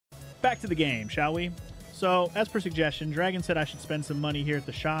back to the game, shall we? So, as per suggestion, Dragon said I should spend some money here at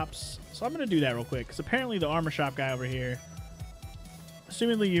the shops. So I'm going to do that real quick, because apparently the armor shop guy over here,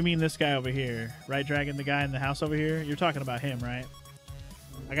 assumingly you mean this guy over here, right, Dragon? The guy in the house over here? You're talking about him, right?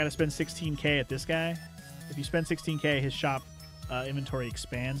 I got to spend 16k at this guy. If you spend 16k, his shop inventory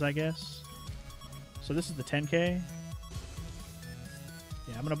expands, I guess. So this is the 10k.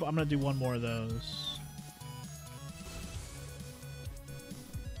 Yeah, I'm gonna do one more of those.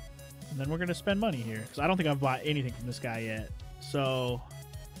 And then we're going to spend money here, because I don't think I've bought anything from this guy yet. So,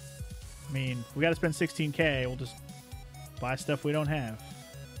 I mean, we got to spend 16k. We'll just buy stuff we don't have.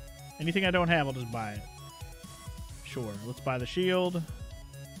 Anything I don't have, I'll just buy it. Sure. Let's buy the shield.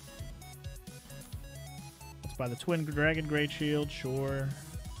 Let's buy the Twin Dragon Great Shield. Sure.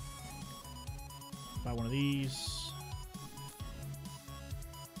 Buy one of these.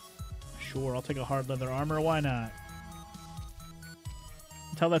 Sure, I'll take a hard leather armor. Why not?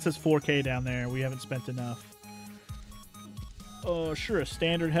 Tell that says 4k down there. We haven't spent enough. Oh, sure, a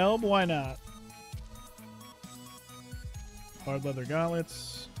standard helm. Why not? Hard leather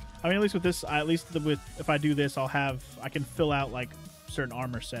gauntlets. I mean, at least with this, if I do this, I can fill out like certain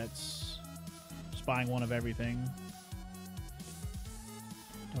armor sets. Just buying one of everything.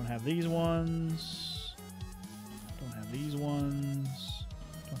 Don't have these ones. Don't have these ones.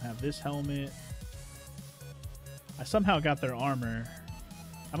 Don't have this helmet. I somehow got their armor.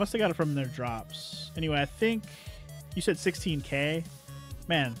 I must have got it from their drops. Anyway, I think you said 16k.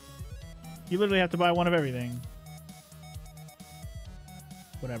 Man, you literally have to buy one of everything.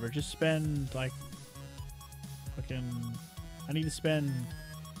 Whatever, just spend like fucking... I need to spend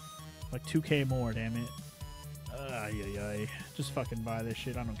like 2k more, damn it. Ay. Just fucking buy this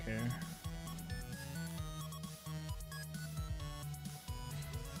shit, I don't care.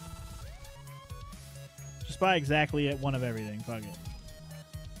 Just buy exactly at one of everything, fuck it.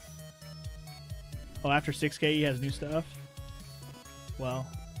 Oh, after 6k he has new stuff? Well.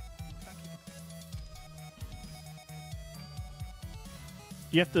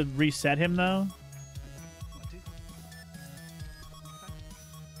 You have to reset him, though?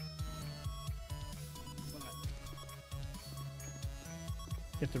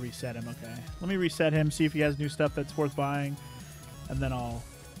 You have to reset him, okay. Let me reset him, see if he has new stuff that's worth buying. And then I'll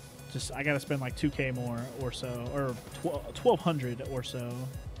just... I gotta spend like 2k more or so. Or 1200 or so.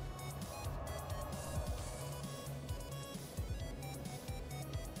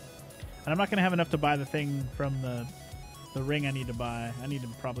 And I'm not going to have enough to buy the thing from the ring I need to buy. I need to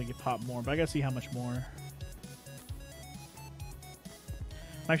probably get pop more, but I got to see how much more. I'm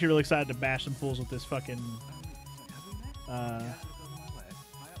actually really excited to bash some fools with this fucking...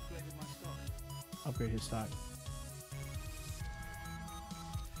 upgrade his stock.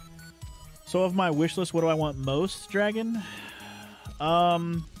 So of my wish list, what do I want most, Dragon?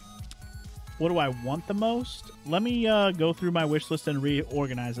 What do I want the most? Let me go through my wish list and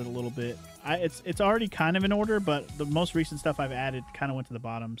reorganize it a little bit. It's already kind of in order, but the most recent stuff I've added kind of went to the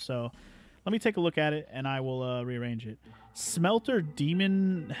bottom. So let me take a look at it, and I will rearrange it. Smelter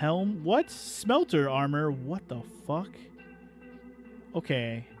Demon Helm? What? Smelter Armor? What the fuck?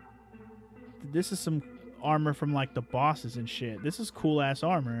 Okay. This is some armor from, like, the bosses and shit. This is cool-ass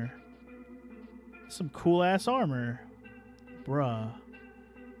armor. Some cool-ass armor. Bruh.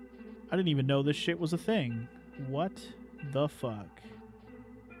 I didn't even know this shit was a thing. What the fuck?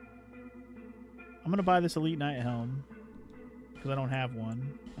 I'm going to buy this Elite Knight Helm because I don't have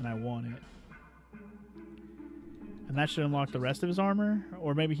one and I want it. And that should unlock the rest of his armor,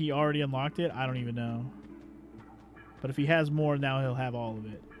 or maybe he already unlocked it. I don't even know. But if he has more, now he'll have all of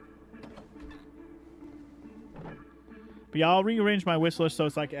it. But yeah, I'll rearrange my wish list so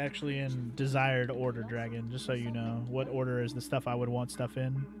it's like actually in desired order, Dragon, just so you know what order is the stuff I would want stuff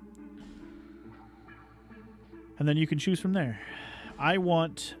in. And then you can choose from there. I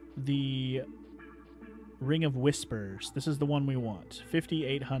want the Ring of Whispers. This is the one we want.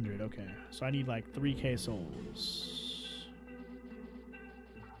 5,800. Okay. So I need like 3k souls.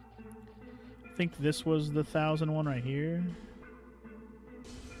 I think this was the 1,000 one right here.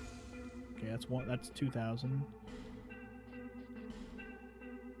 Okay, that's one. That's 2,000.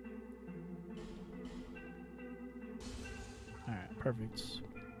 All right, perfect.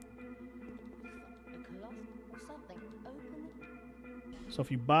 So if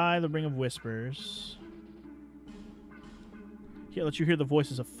you buy the Ring of Whispers, he'll let you hear the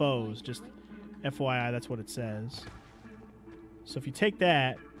voices of foes. Just FYI, that's what it says. So if you take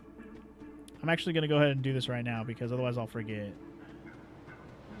that, I'm actually going to go ahead and do this right now because otherwise I'll forget.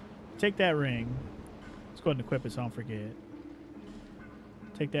 Take that ring. Let's go ahead and equip it so I don't forget.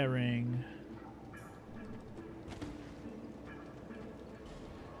 Take that ring.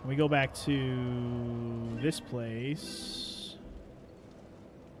 We go back to this place.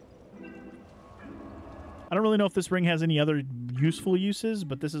 I don't really know if this ring has any other useful uses,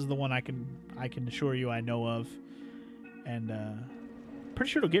 but this is the one I can assure you I know of. And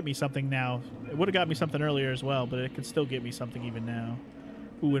pretty sure it'll get me something now. It would have got me something earlier as well, but it can still get me something even now.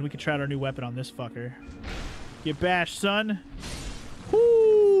 Ooh, and we can try out our new weapon on this fucker. Get bashed, son.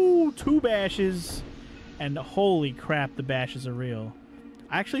 Woo! 2 bashes. And holy crap, the bashes are real.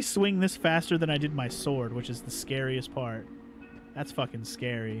 I actually swing this faster than I did my sword, which is the scariest part. That's fucking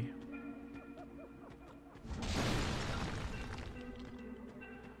scary.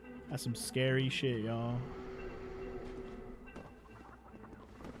 That's some scary shit, y'all.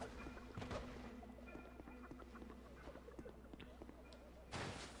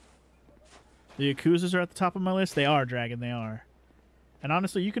 The Yakuzas are at the top of my list. They are, Dragon. They are. And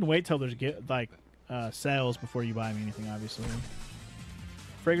honestly, you can wait till there's sales before you buy me anything, obviously.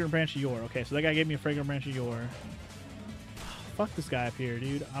 Fragrant Branch of Yore. Okay, so that guy gave me a Fragrant Branch of Yore. Fuck this guy up here,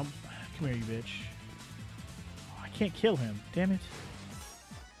 dude. Come here, you bitch. Oh, I can't kill him. Damn it.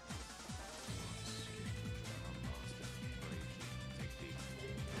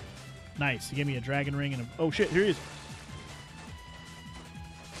 Nice. He gave me a dragon ring and a... Oh, shit. Here he is.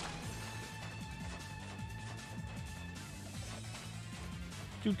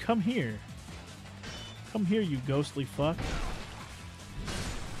 Dude, come here. Come here, you ghostly fuck.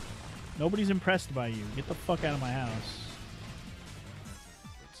 Nobody's impressed by you. Get the fuck out of my house.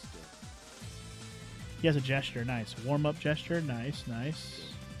 He has a gesture. Nice. Warm-up gesture. Nice, nice.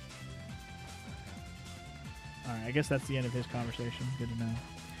 Alright, I guess that's the end of his conversation. Good to know.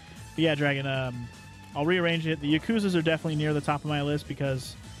 But yeah, Dragon, I'll rearrange it. The Yakuzas are definitely near the top of my list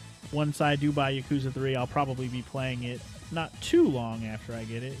because once I do buy Yakuza 3, I'll probably be playing it not too long after I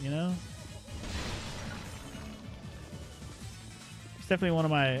get it, you know? It's definitely one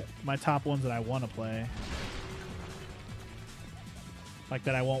of my top ones that I want to play. Like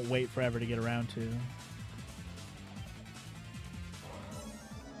that I won't wait forever to get around to.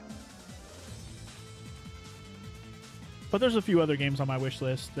 But there's a few other games on my wish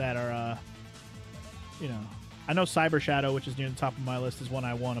list that are, you know... I know Cyber Shadow, which is near the top of my list, is one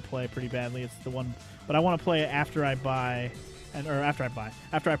I want to play pretty badly. It's the one... But I want to play it after I buy...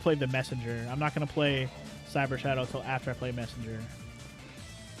 After I play the Messenger. I'm not going to play Cyber Shadow until after I play Messenger.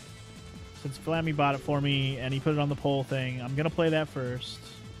 Since Flammy bought it for me and he put it on the poll thing, I'm going to play that first.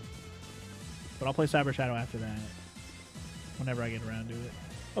 But I'll play Cyber Shadow after that. Whenever I get around to it.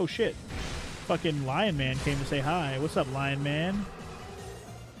 Oh, shit. Fucking Lion Man came to say hi. What's up, Lion Man?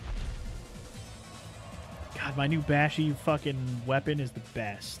 God, my new bashy fucking weapon is the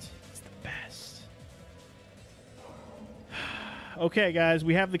best. It's the best. Okay, guys,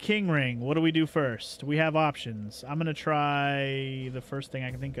 we have the King Ring. What do we do first? We have options. I'm going to try the first thing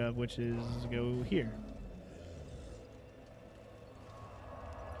I can think of, which is go here.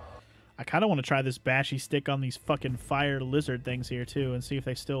 I kind of want to try this bashy stick on these fucking fire lizard things here, too, and see if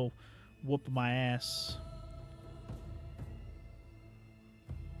they still whoop my ass.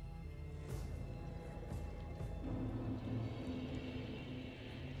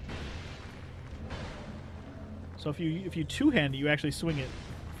 So if you two-hand it, you actually swing it.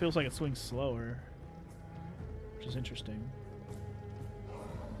 It feels like it swings slower, which is interesting.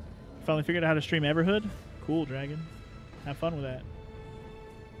 Finally figured out how to stream Everhood. Cool, Dragon. Have fun with that.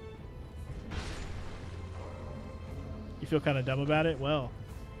 You feel kind of dumb about it? Well,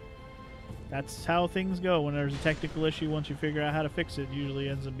 that's how things go when there's a technical issue. Once you figure out how to fix it, it usually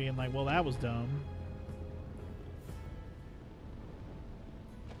ends up being like, well, that was dumb.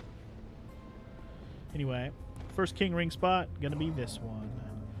 Anyway, first King Ring spot, gonna be this one.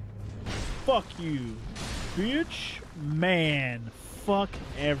 Fuck you, bitch. Man, fuck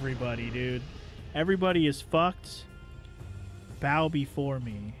everybody, dude. Everybody is fucked. Bow before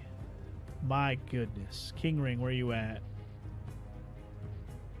me. My goodness. King Ring, where you at?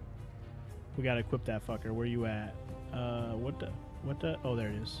 We gotta equip that fucker. Where you at? What the? Oh, there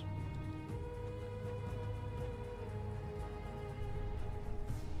it is.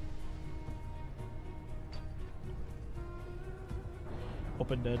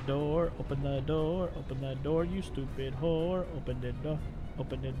 Open the door, open the door, open the door, you stupid whore. Open the door,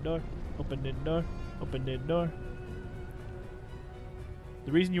 open the door, open the door, open the door.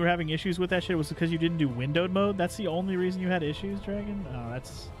 The reason you were having issues with that shit was because you didn't do windowed mode? That's the only reason you had issues, Dragon? Oh,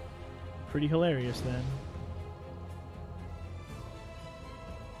 that's pretty hilarious then.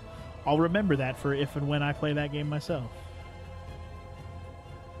 I'll remember that for if and when I play that game myself.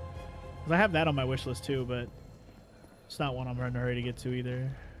 'Cause I have that on my wish list too, but it's not one I'm in a hurry to get to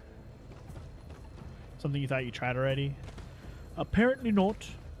either. Something you thought you tried already? Apparently not.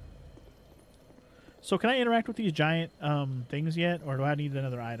 So can I interact with these giant things yet, or do I need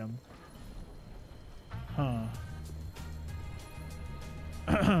another item? Huh.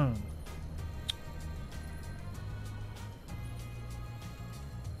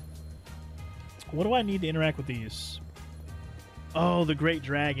 What do I need to interact with these? Oh, the Great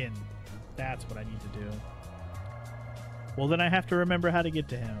Dragon. That's what I need to do. Well, then I have to remember how to get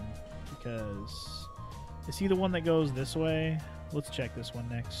to him. Because... Is he the one that goes this way? Let's check this one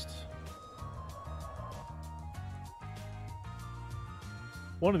next.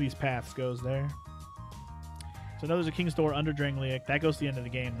 One of these paths goes there. So I know there's a King's Door under Drangliek. That goes to the end of the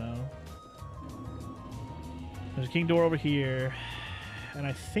game, though. There's a King Door over here. And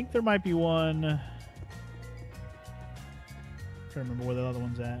I think there might be one... I'm trying to remember where the other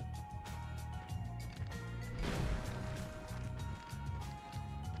one's at.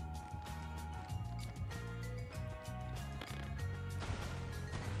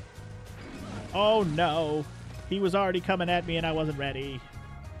 Oh no! He was already coming at me and I wasn't ready.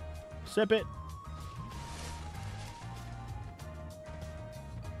 Sip it.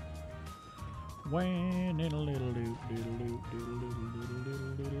 When in a little loop, doodle loop, doodle doodle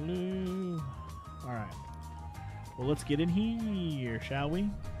doodle doodle doodle. All right. Well, let's get in here, shall we?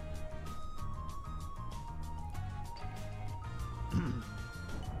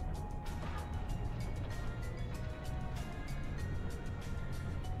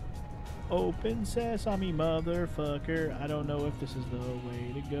 Open sesame, motherfucker. I don't know if this is the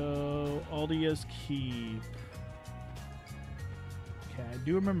way to go. Aldia's Keep. Okay, I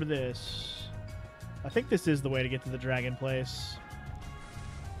do remember this. I think this is the way to get to the dragon place.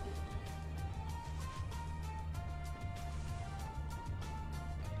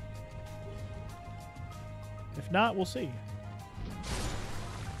 If not, we'll see.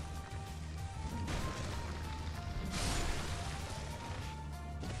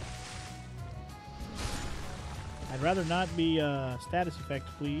 I'd rather not be status effect,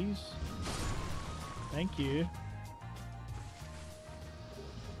 please. Thank you.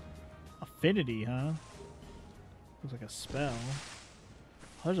 Affinity, huh? Looks like a spell.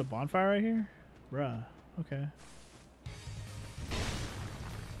 Oh, there's a bonfire right here? Bruh. Okay.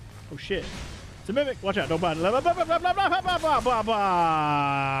 Oh, shit. It's a mimic. Watch out. Don't bite it.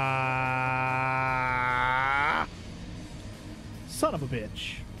 Son of a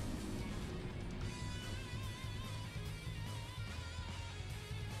bitch.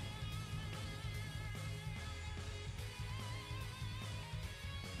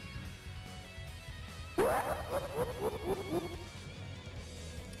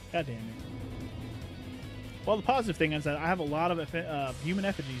 God damn it. Well, the positive thing is that I have a lot of human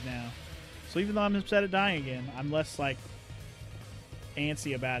effigies now. So even though I'm upset at dying again, I'm less, like,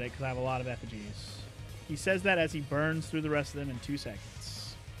 antsy about it because I have a lot of effigies. He says that as he burns through the rest of them in 2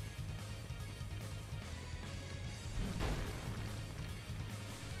 seconds.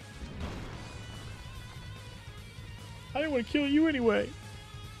 I didn't want to kill you anyway.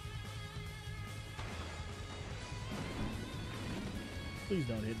 Please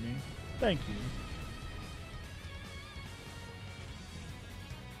don't hit me. Thank you.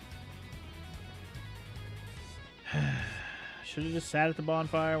 Should have just sat at the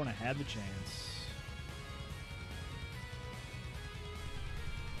bonfire when I had the chance.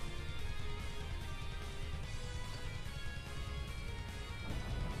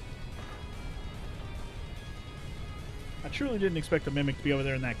 I truly didn't expect the mimic to be over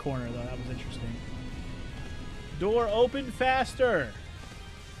there in that corner, though. That was interesting. Door open faster!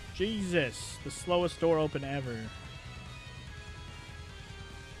 Jesus, the slowest door open ever.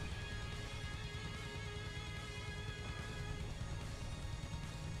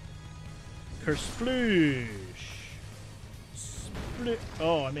 Kersplush. Split.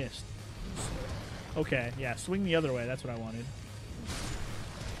 Oh, I missed. Okay, yeah, swing the other way. That's what I wanted.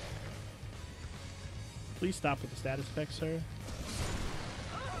 Please stop with the status effects, sir.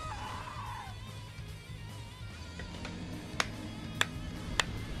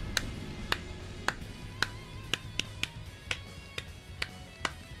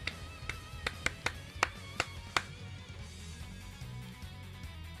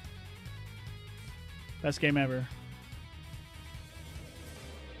 Best game ever.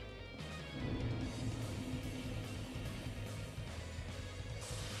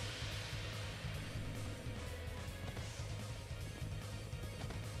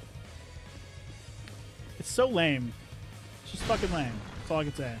 It's so lame. It's just fucking lame. That's all I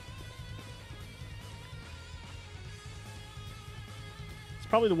can say. It's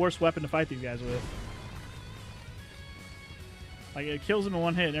probably the worst weapon to fight these guys with. Like, it kills them in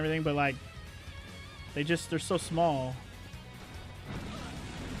one hit and everything, but like, they're so small.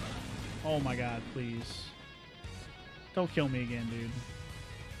 Oh my god, please. Don't kill me again, dude.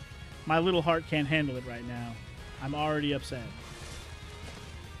 My little heart can't handle it right now. I'm already upset.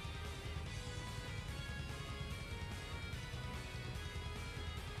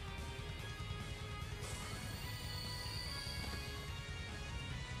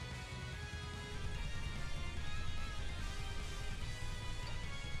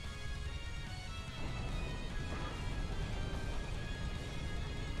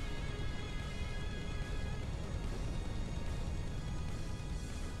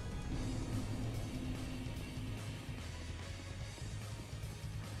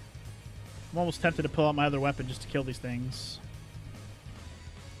 I'm almost tempted to pull out my other weapon just to kill these things.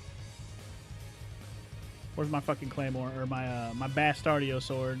 Where's my fucking claymore or my Bastardio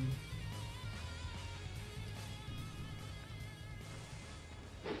sword?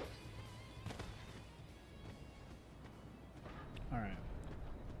 All right.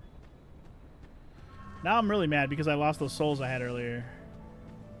 Now I'm really mad because I lost those souls I had earlier.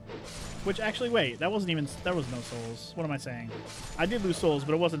 Which actually, wait, that wasn't even. There was no souls. What am I saying? I did lose souls,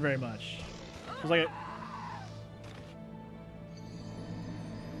 but it wasn't very much. It was like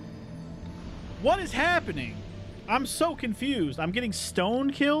what is happening? I'm so confused. I'm getting stone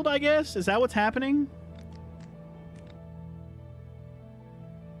killed, I guess? Is that what's happening?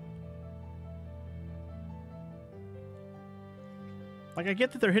 Like, I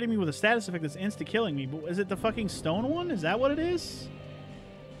get that they're hitting me with a status effect that's insta-killing me, but is it the fucking stone one? Is that what it is?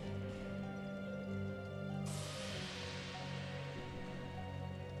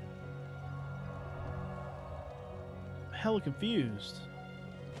 Hella confused.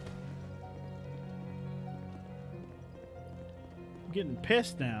 I'm getting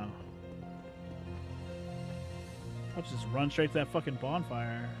pissed now. I'll just run straight to that fucking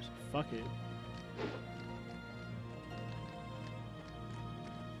bonfire. So fuck it.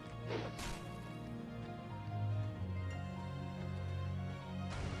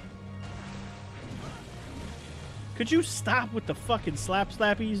 Could you stop with the fucking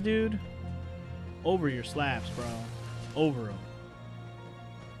slappies, dude? Over your slaps, bro. Over them.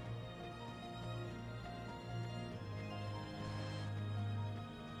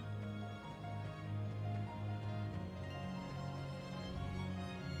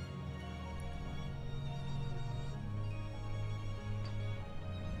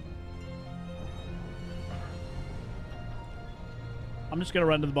 I'm just gonna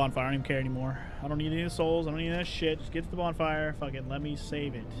run to the bonfire. I don't even care anymore. I don't need any of the souls. I don't need any of that shit. Just get to the bonfire. Fucking let me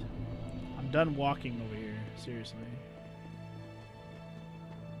save it. I'm done walking over here. Seriously.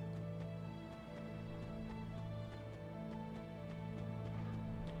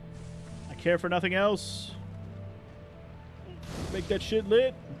 I care for nothing else. Make that shit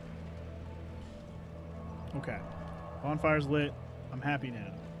lit. Okay. Bonfire's lit. I'm happy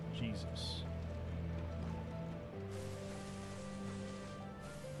now. Jesus.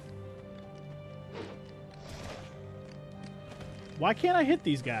 Why can't I hit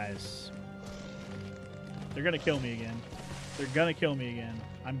these guys? They're gonna kill me again. They're gonna kill me again.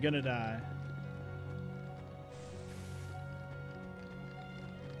 I'm gonna die.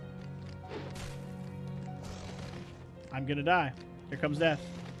 I'm gonna die. Here comes death.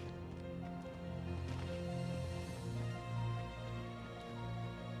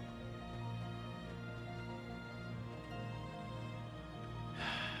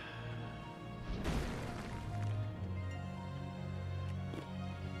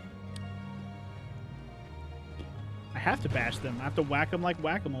 I have to bash them. I have to whack them like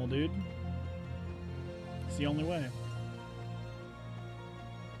whack-a-mole, dude. It's the only way.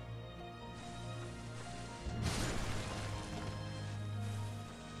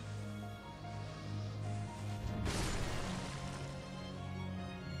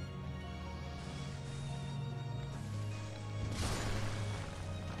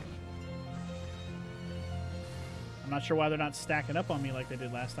 I'm not sure why they're not stacking up on me like they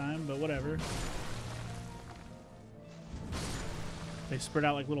did last time, but whatever. They spread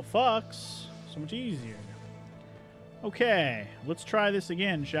out like little fucks. So much easier. Okay, let's try this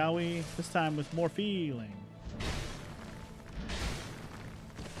again, shall we? This time with more feeling.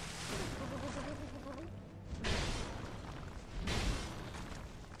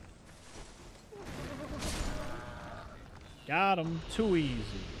 Got him. Too easy.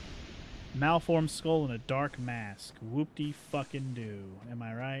 Malformed skull and a dark mask. Whoop-de fucking do. Am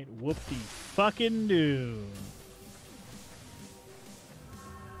I right? Whoop-de fucking do.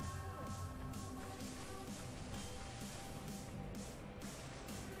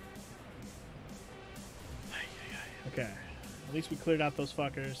 Okay. At least we cleared out those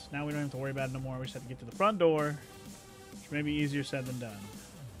fuckers. Now we don't have to worry about it no more. We just have to get to the front door, which may be easier said than done.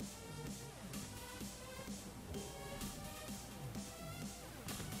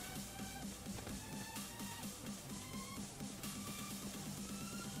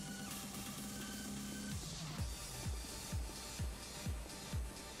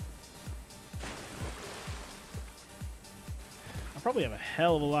 probably have a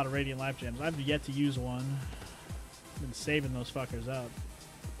hell of a lot of Radiant Life Gems. I've yet to use one. I've been saving those fuckers up.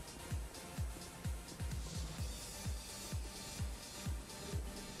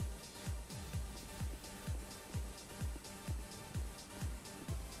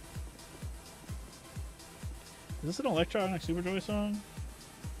 Is this an Electronic Superjoy song?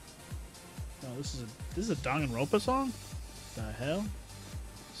 No, this is a Danganronpa song? The hell?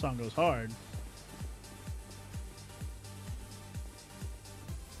 This song goes hard.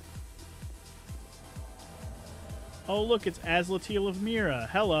 Oh, look, it's Azlatil of Mira.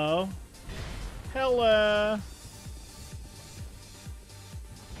 Hello. Hello.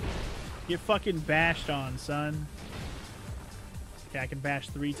 Get fucking bashed on, son. Okay, I can bash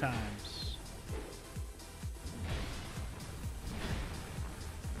 3 times.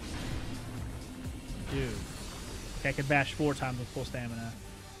 Dude. Okay, I can bash 4 times with full stamina.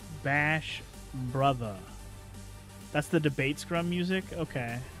 Bash brother. That's the debate scrum music?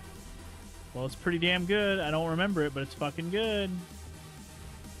 Okay. Well, it's pretty damn good. I don't remember it, but it's fucking good.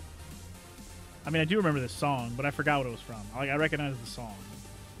 I mean, I do remember this song, but I forgot what it was from. Like, I recognize the song.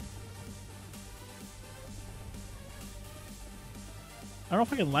 I don't know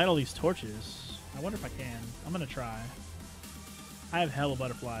if I can light all these torches. I wonder if I can. I'm gonna try. I have hella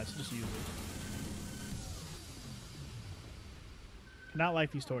butterflies, so just use it. Cannot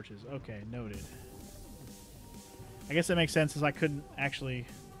light these torches. Okay, noted. I guess that makes sense, as I couldn't actually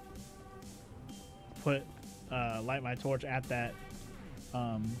put light my torch at that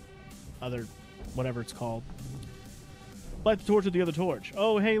other whatever it's called. Light the torch with the other torch.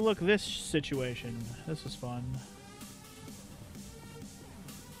 Oh, hey, look, this situation. This is fun.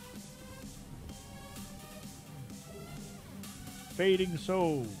 Fading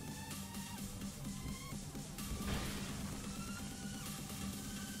soul.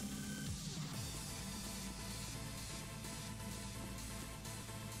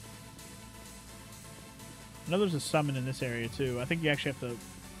 I know there's a summon in this area too. I think you actually have to.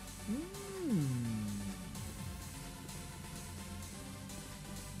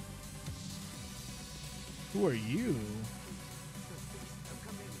 Who are you?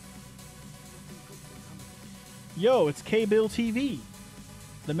 Yo, it's K-Bill TV,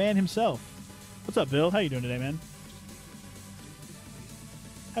 the man himself. What's up, Bill? How you doing today, man?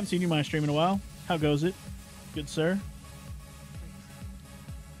 Haven't seen you my stream in a while. How goes it? Good, sir.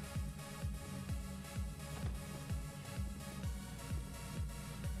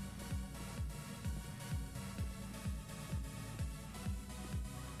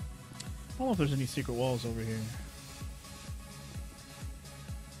 I don't know if there's any secret walls over here.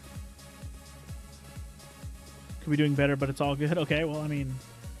 Could be doing better, but it's all good. Okay, well, I mean,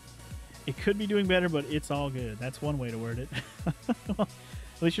 it could be doing better, but it's all good. That's one way to word it. Well,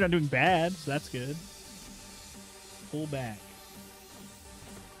 at least you're not doing bad, so that's good. Pull back.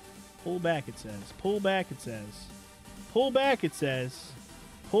 Pull back, it says. Pull back, it says. Pull back, it says.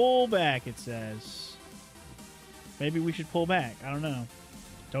 Pull back, it says. Maybe we should pull back. I don't know.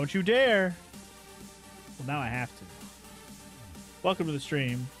 Don't you dare. Well, now I have to. Welcome to the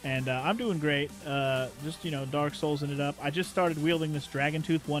stream, and I'm doing great. Just, you know, Dark Soulsing it up. I just started wielding this Dragon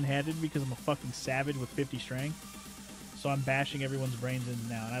Tooth one-handed because I'm a fucking savage with 50 strength. So I'm bashing everyone's brains in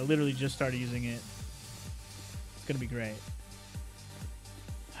now, and I literally just started using it. It's going to be great.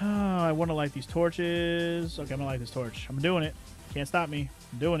 Oh, I want to light these torches. Okay, I'm going to light this torch. I'm doing it. Can't stop me.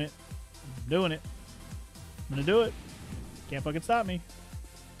 I'm doing it. I'm doing it. I'm going to do it. Can't fucking stop me.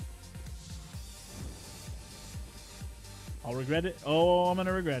 I'll regret it. Oh, I'm going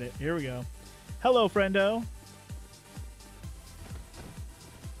to regret it. Here we go. Hello, friendo.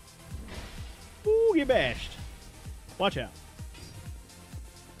 Ooh, get bashed. Watch out.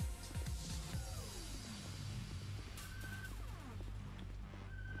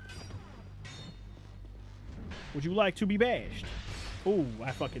 Would you like to be bashed? Ooh, I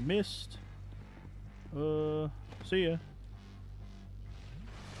fucking missed. See ya.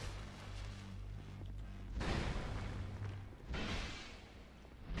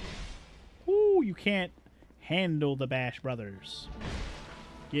 Ooh, you can't handle the Bash Brothers.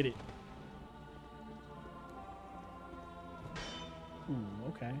 Get it. Ooh,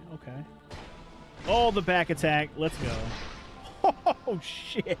 okay, okay. Oh, the back attack. Let's go. Oh,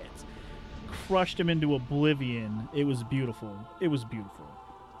 shit. Crushed him into oblivion. It was beautiful. It was beautiful.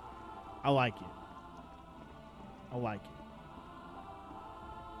 I like it. I like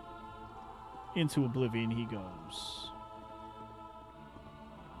it. Into oblivion he goes.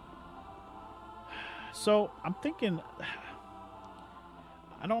 So, I'm thinking...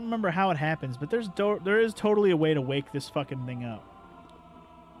 I don't remember how it happens, but there is totally a way to wake this fucking thing up.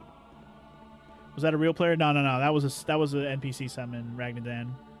 Was that a real player? No, no, no. That was an NPC summon,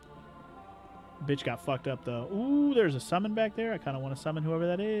 Ragnadan. Bitch got fucked up though. Ooh, there's a summon back there. I kind of want to summon whoever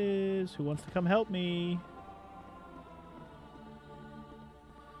that is. Who wants to come help me?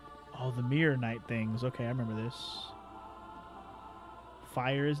 Oh, the mirror knight things. Okay, I remember this.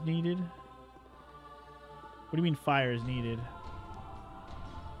 Fire is needed. What do you mean fire is needed?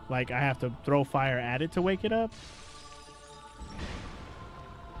 Like I have to throw fire at it to wake it up?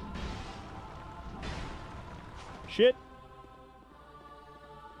 Shit.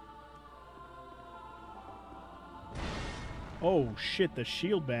 Oh shit, the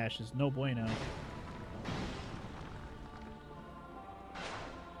shield bash is no bueno.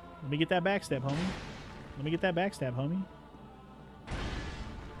 Let me get that backstab, homie. Let me get that backstab, homie.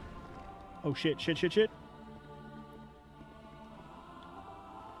 Oh shit, shit, shit, shit.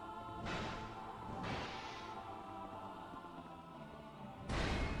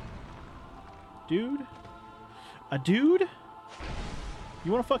 Dude? A dude?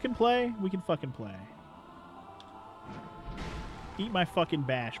 You wanna fucking play? We can fucking play. Eat my fucking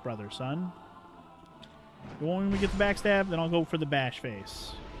bash, brother, son. You want me to get the backstab? Then I'll go for the bash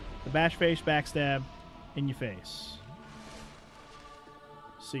face. The bash face, backstab, in your face.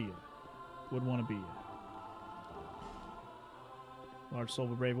 See ya. Wouldn't want to be ya. Large soul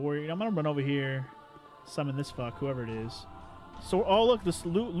of a brave warrior. I'm gonna run over here, summon this fuck, whoever it is. So, oh look, this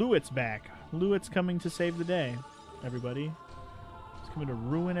LIwyn's back. LIwyn's coming to save the day, everybody. He's coming to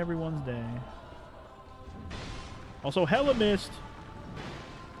ruin everyone's day. Also, hella missed.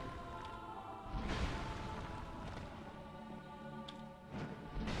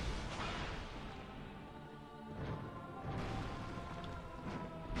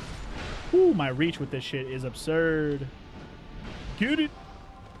 Ooh, my reach with this shit is absurd. Get it.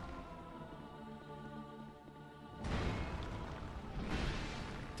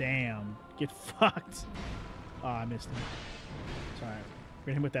 Damn. Get fucked. Oh, I missed him. Sorry. We're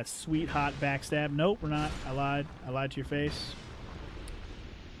gonna hit him with that sweet hot backstab. Nope, we're not. I lied. I lied to your face.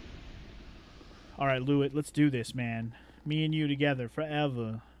 Alright, LIwyn, let's do this, man. Me and you together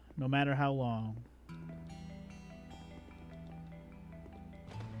forever. No matter how long.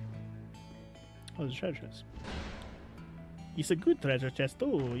 Oh, there's a treasure chest. It's a good treasure chest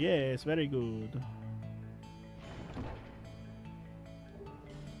too. Yes, very good.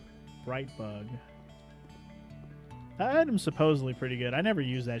 Bright bug. That item's supposedly pretty good. I never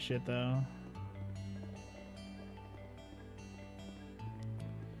use that shit though.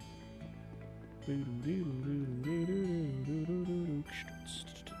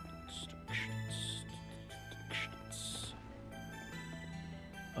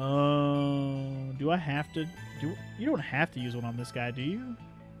 Do I have to do? You don't have to use one on this guy, do you?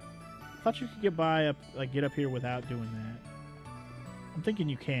 I thought you could get by up, like get up here without doing that. I'm thinking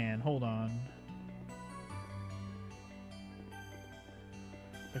you can. Hold on.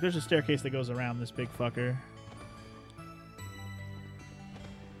 Like there's a staircase that goes around this big fucker.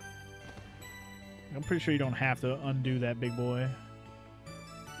 I'm pretty sure you don't have to undo that big boy.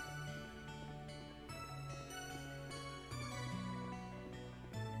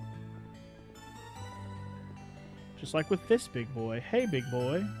 Just like with this big boy. Hey, big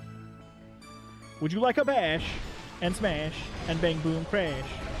boy. Would you like a bash and smash and bang boom crash?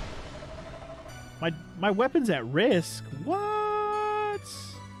 My weapon's at risk. What?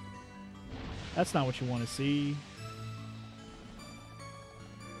 That's not what you want to see.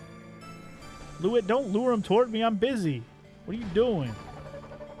 LIwyn, don't lure him toward me. I'm busy. What are you doing?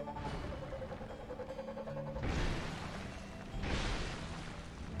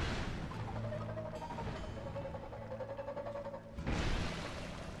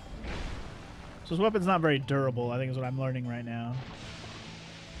 So his weapon's not very durable, I think is what I'm learning right now.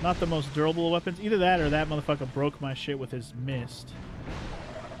 Not the most durable of weapons. Either that or that motherfucker broke my shit with his mist.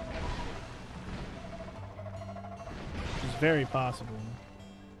 Which is very possible.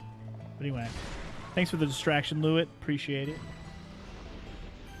 But anyway, thanks for the distraction, LIwyn. Appreciate it.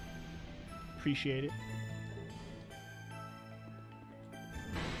 Appreciate it.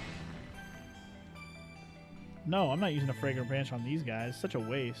 No, I'm not using a fragrant branch on these guys. Such a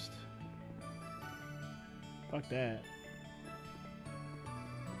waste. Fuck that.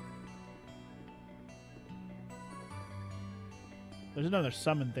 There's another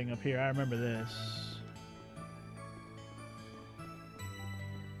summon thing up here. I remember this.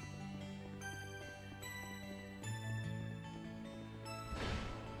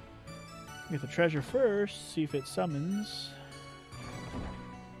 Get the treasure first. See if it summons.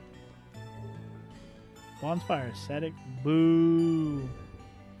 Bonfire ascetic. Boo.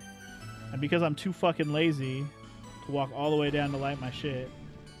 And because I'm too fucking lazy to walk all the way down to light my shit,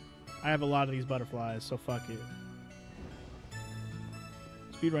 I have a lot of these butterflies, so fuck it.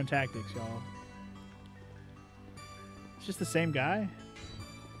 Speedrun tactics, y'all. It's just the same guy?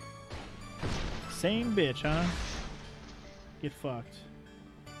 Same bitch, huh? Get fucked.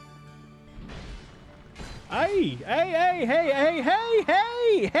 Hey! Hey, hey, hey, hey, hey,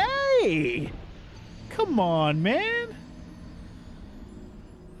 hey, hey! Come on, man!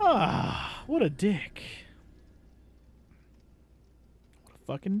 Ah, what a dick. What a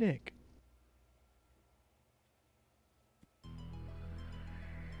fucking dick.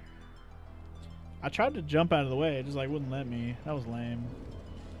 I tried to jump out of the way, it just like wouldn't let me. That was lame.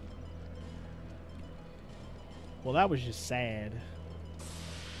 Well, that was just sad.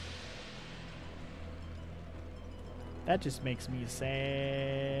 That just makes me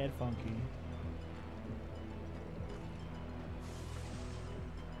sad funky.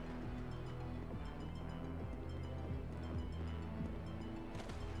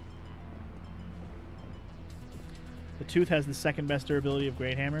 The tooth has the second best durability of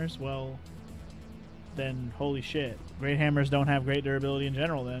great hammers. Well, then holy shit. Great hammers don't have great durability in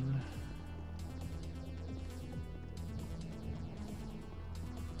general then.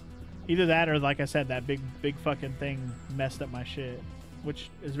 Either that or, like I said, that big fucking thing messed up my shit, which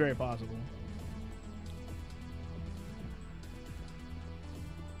is very possible.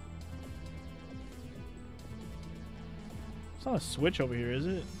 It's not a switch over here, is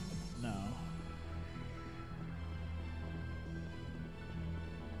it? No.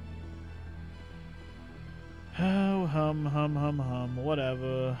 Oh, hum,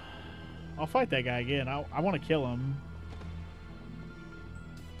 whatever. I'll fight that guy again. I want to kill him.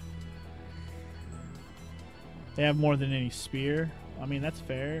 They have more than any spear. I mean, that's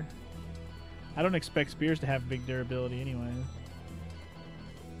fair. I don't expect spears to have big durability anyway.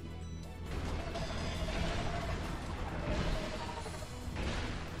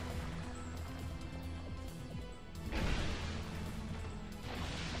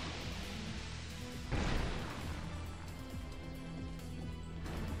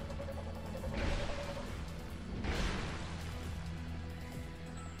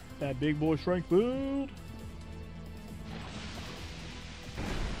 That big boy strength build.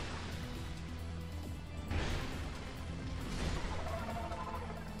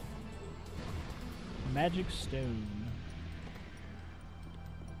 Magic stone.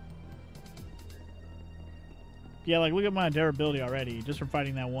 Yeah, like look at my durability already, just from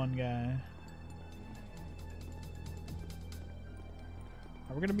fighting that one guy.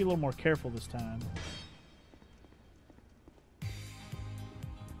 We're gonna be a little more careful this time.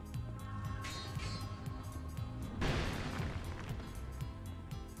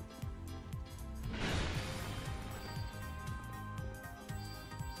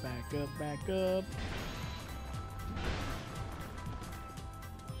 Back up, back up.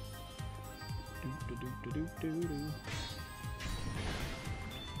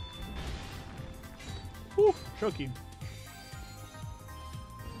 Whew, shook him.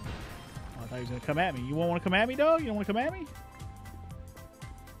 Oh, I thought he was gonna come at me. You won't want to come at me, dog? You don't want to come at me?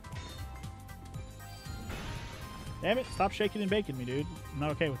 Damn it, stop shaking and baking me, dude. I'm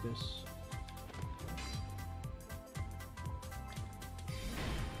not okay with this.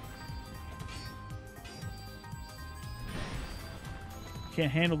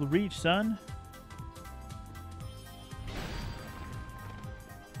 Can't handle the reach, son.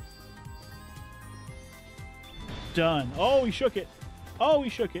 Done. Oh, he shook it. Oh, he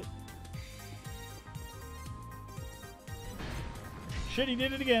shook it. Shit, he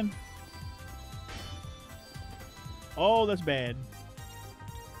did it again. Oh, that's bad.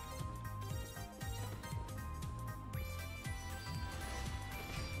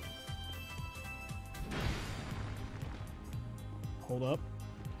 Hold up.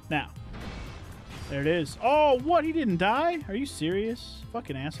 Now. There it is. Oh, what? He didn't die? Are you serious?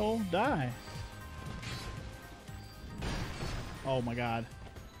 Fucking asshole. Die. Oh my god.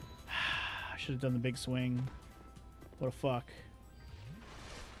 I should have done the big swing. What a fuck.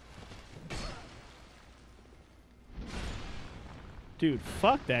 Dude,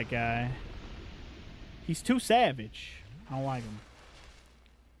 fuck that guy. He's too savage. I don't like him.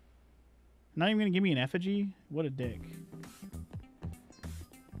 Not even gonna give me an effigy? What a dick.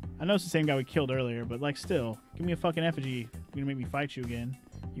 I know it's the same guy we killed earlier, but like still, give me a fucking effigy. You're gonna make me fight you again,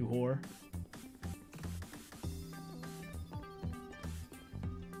 you whore.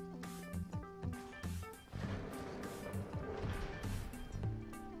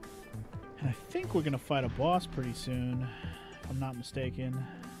 And I think we're gonna fight a boss pretty soon, if I'm not mistaken.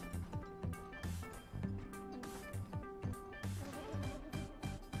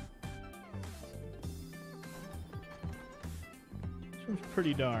 It's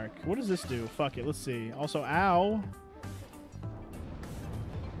pretty dark. What does this do? Fuck it. Let's see. Also, ow.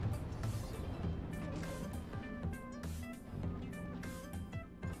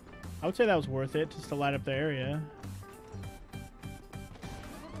 I would say that was worth it just to light up the area.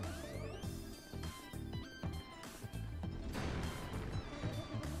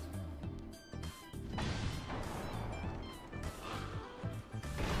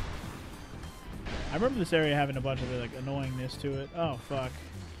 I remember this area having a bunch of like annoyingness to it. Oh fuck.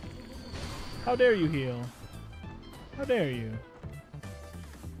 How dare you heal? How dare you?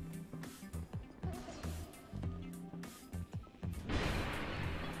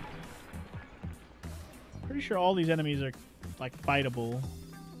 Pretty sure all these enemies are like fightable.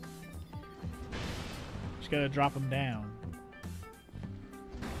 Just gotta drop them down.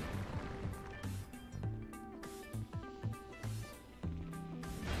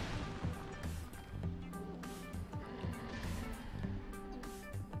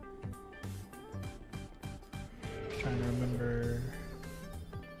 Trying to remember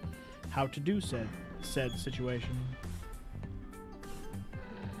how to do said situation.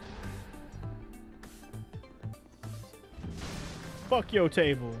 Fuck yo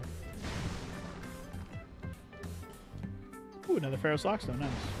table. Ooh, another Pharaoh's Lockstone, nice.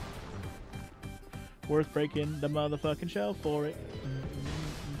 Worth breaking the motherfucking shell for it.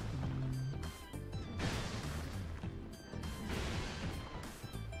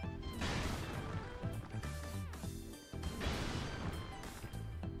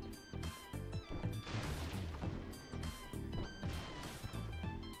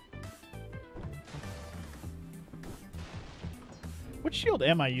 What shield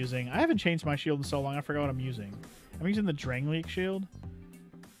am I using? I haven't changed my shield in so long, I forgot what I'm using. I'm using the Drangleek shield.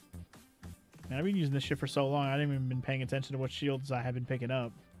 Man, I've been using this shit for so long, I haven't even been paying attention to what shields I have been picking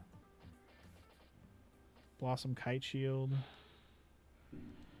up. Blossom Kite Shield.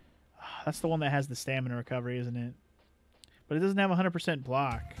 That's the one that has the stamina recovery, isn't it? But it doesn't have 100%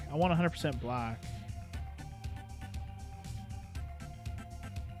 block. I want 100% block.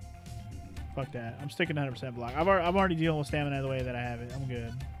 Fuck that. I'm sticking to 100% block. I'm already dealing with stamina the way that I have it. I'm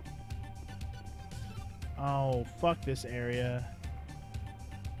good. Oh, fuck this area.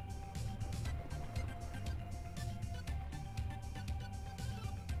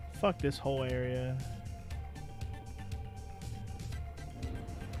 Fuck this whole area.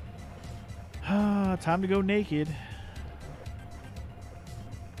 Ah, time to go naked.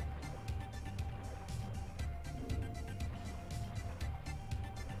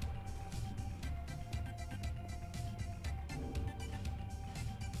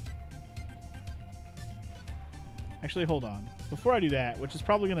 Actually, hold on. Before I do that, which is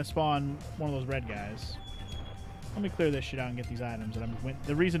probably going to spawn one of those red guys, let me clear this shit out and get these items.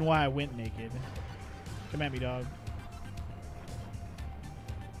 The reason why I went naked. Come at me, dog.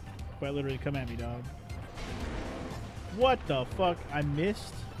 Quite literally, come at me, dog. What the fuck? I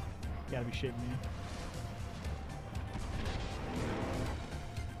missed? You gotta be shitting me.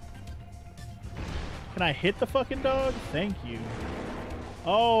 Can I hit the fucking dog? Thank you.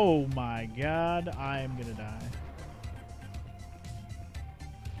 Oh my god, I am gonna die.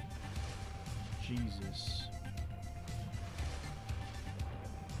 Jesus.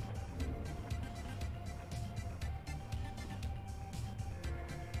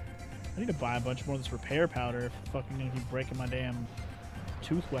 I need to buy a bunch more of this repair powder if I'm fucking gonna keep breaking my damn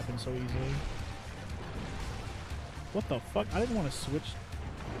tooth weapon so easily. What the fuck? I didn't want to switch.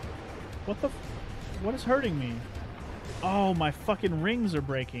 What is hurting me? Oh, my fucking rings are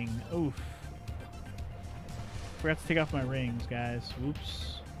breaking. Oof. Forgot to take off my rings, guys.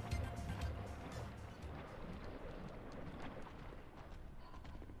 Whoops.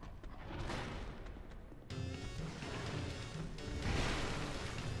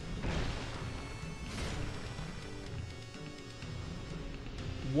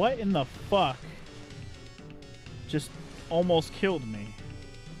 What in the fuck just almost killed me?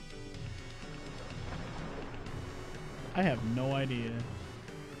 I have no idea.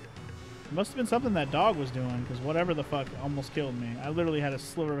 It must have been something that dog was doing, because whatever the fuck almost killed me. I literally had a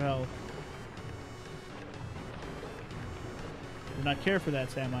sliver of health. Did not care for that,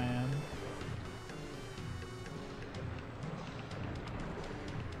 Sam I am.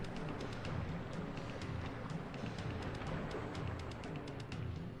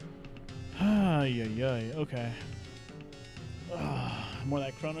 Ay, okay. More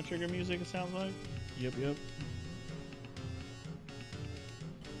that Chrono Trigger music, it sounds like. Yep.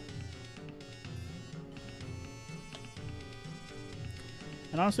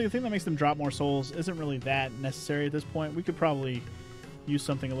 And honestly, the thing that makes them drop more souls isn't really that necessary at this point. We could probably use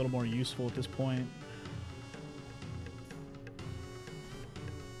something a little more useful at this point.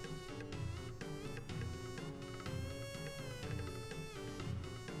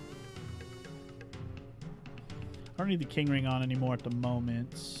 don't need the king ring on anymore at the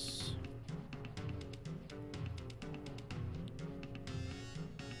moment.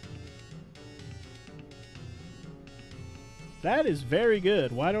 That is very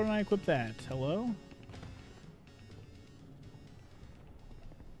good. Why don't I equip that? Hello?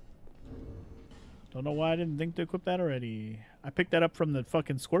 Don't know why I didn't think to equip that already. I picked that up from the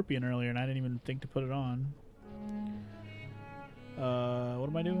fucking scorpion earlier and I didn't even think to put it on. What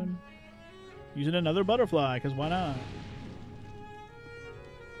am I doing? Using another butterfly, because why not?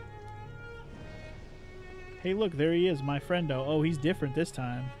 Hey, look, there he is, my friendo. Oh, he's different this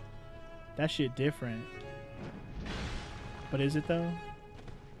time. That shit different. But is it, though?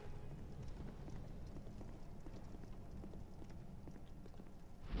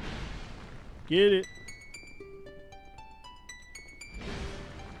 Get it.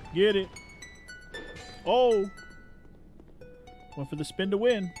 Get it. Oh! Went for the spin to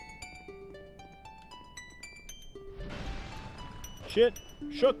win. Shit.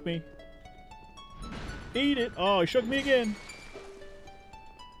 Shook me. Eat it. Oh, he shook me again.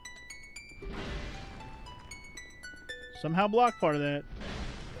 Somehow blocked part of that.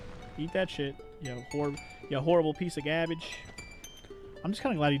 Eat that shit. You horrible piece of garbage. I'm just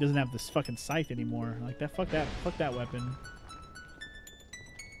kind of glad he doesn't have this fucking scythe anymore. Like that. Fuck that weapon.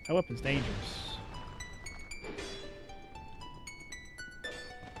 That weapon's dangerous.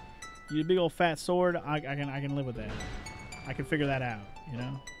 You big old fat sword. I can live with that. I can figure that out. You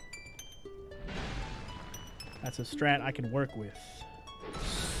know. That's a strat I can work with.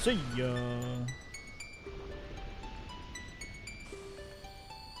 See ya.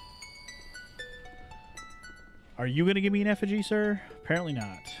 Are you going to give me an effigy, sir? Apparently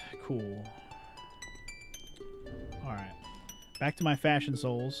not. Cool. Alright. Back to my fashion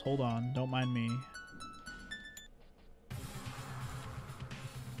souls. Hold on. Don't mind me.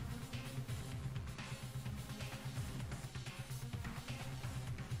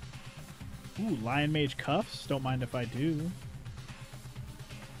 Ooh, Lion Mage cuffs. Don't mind if I do.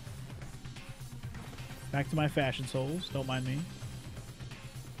 Back to my fashion souls. Don't mind me.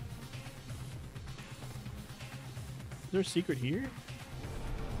 Is there a secret here?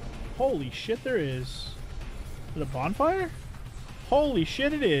 Holy shit, there is. Is it a bonfire? Holy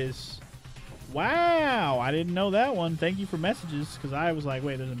shit, it is. Wow, I didn't know that one. Thank you for messages, because I was like,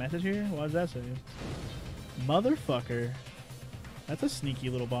 wait, there's a message here? What does that say? Motherfucker. That's a sneaky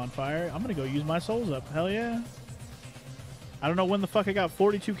little bonfire. I'm going to go use my souls up. Hell yeah. I don't know when the fuck I got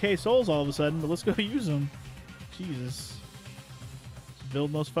 42k souls all of a sudden, but let's go use them. Jesus. Let's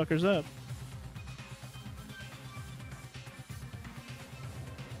build those fuckers up.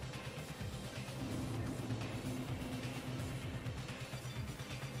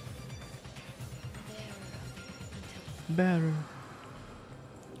 Better.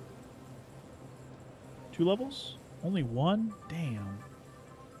 2 levels? Only 1? Damn.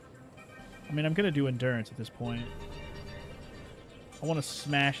 I mean, I'm gonna do endurance at this point. I want to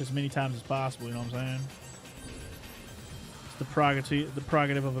smash as many times as possible, you know what I'm saying? It's the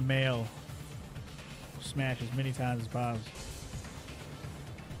prerogative of a male. Smash as many times as possible.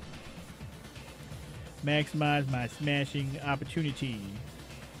 Maximize my smashing opportunity.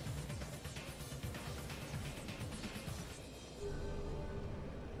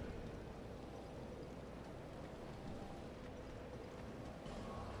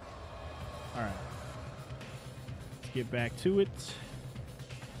 Alright. Let's get back to it.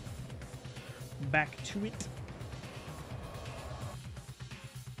 Back to it.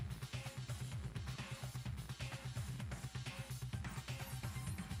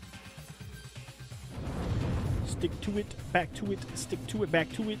 Stick to it, back to it, stick to it,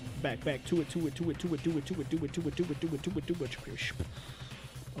 back to it, back to it, to it, do it, do it.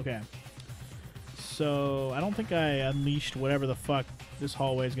 Okay. So I don't think I unleashed whatever the fuck this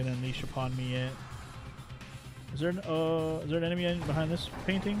hallway is gonna unleash upon me yet. Is there an enemy behind this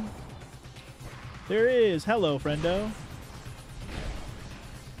painting? There is. Hello, friendo.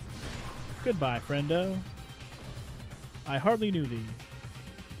 Goodbye, friendo. I hardly knew thee.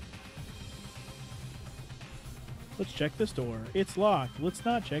 Let's check this door. It's locked. Let's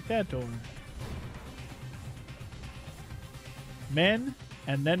not check that door. Men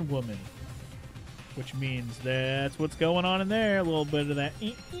and then woman. Which means that's what's going on in there. A little bit of that.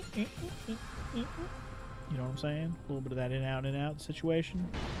 You know what I'm saying? A little bit of that in out situation.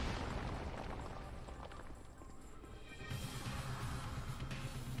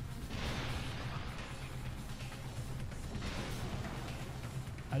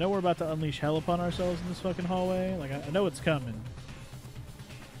 I know we're about to unleash hell upon ourselves in this fucking hallway. Like, I know it's coming.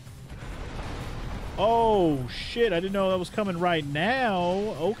 Oh, shit. I didn't know that was coming right now.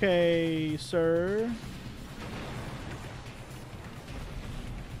 Okay, sir.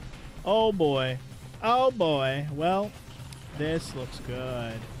 Oh boy. Oh boy. Well, this looks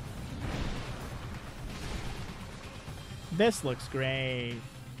good. This looks great.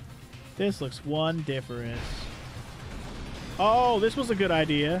 This looks wondiferous. Oh, this was a good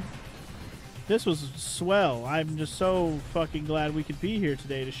idea. This was swell. I'm just so fucking glad we could be here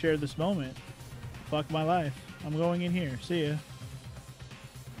today to share this moment. Fuck my life. I'm going in here. See ya.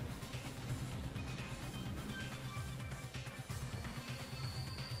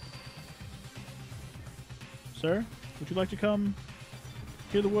 Sir, would you like to come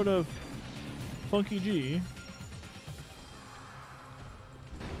hear the word of Funky G?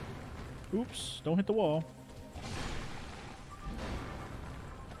 Oops, don't hit the wall.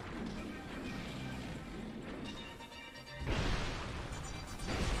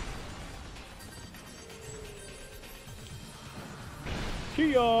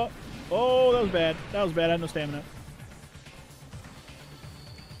 Kia! Oh, that was bad. That was bad. I had no stamina.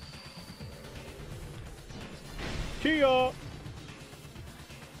 Kia!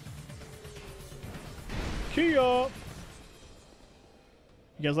 Kia! You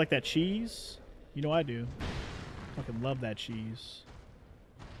guys like that cheese? You know I do. Fucking love that cheese.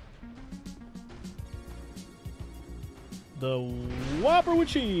 The Whopper with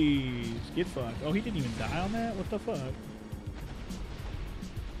cheese! Get fucked. Oh, he didn't even die on that? What the fuck?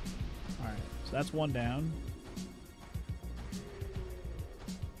 Alright, so that's one down.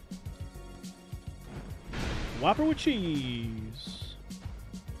 Whopper with cheese.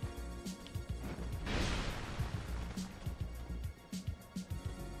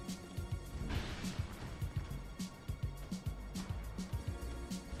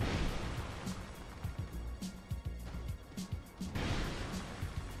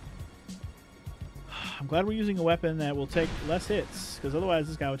 I'm glad we're using a weapon that will take less hits, because otherwise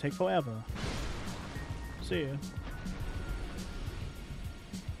this guy would take forever. See ya.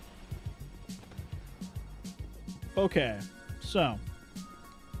 Okay, so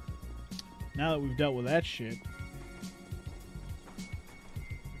now that we've dealt with that shit.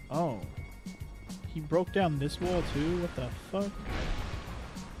 Oh, he broke down this wall too? What the fuck?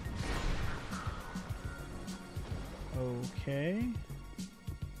 Okay.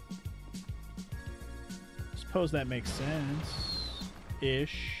 Suppose that makes sense.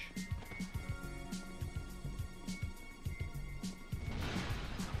 Ish.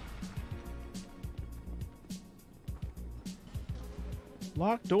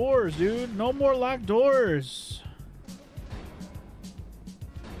 Locked doors, dude. No more locked doors.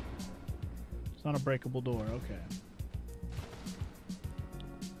 It's not a breakable door. Okay.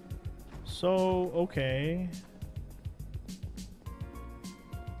 So, okay.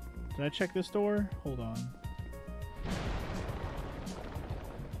 Did I check this door? Hold on.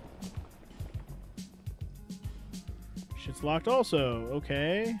 Shit's locked also.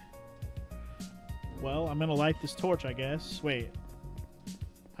 Okay. Well, I'm gonna light this torch, I guess. Wait.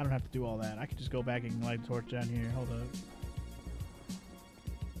 I don't have to do all that. I could just go back and light the torch down here. Hold up.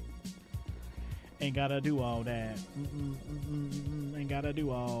 Ain't gotta do all that. Ain't gotta do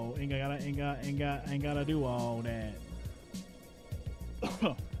all. Ain't gotta do all that.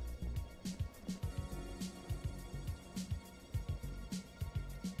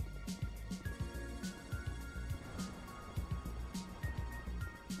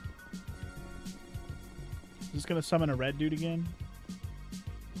 Is this gonna summon a red dude again?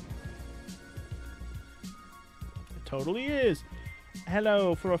 It totally is.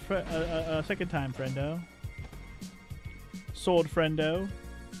 Hello for a second time, friendo. Sword friendo.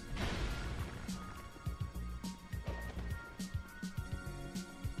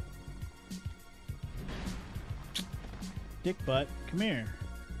 Dick butt, come here.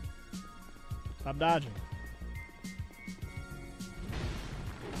 Stop dodging.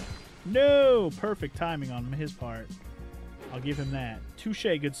 No! Perfect timing on his part. I'll give him that. Touche,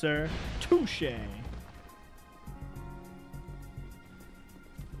 good sir. Touche.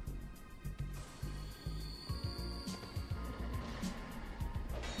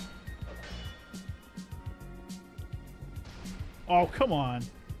 Oh, come on.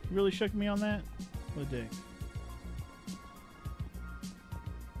 You really shook me on that? What a dick.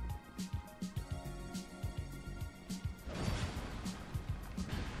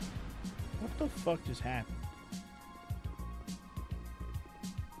 What the fuck just happened?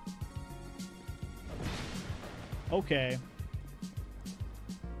 Okay.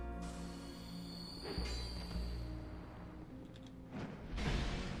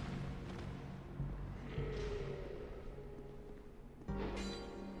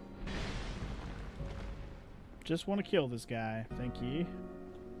 Just want to kill this guy. Thank you.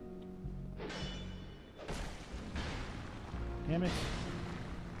 Damn it.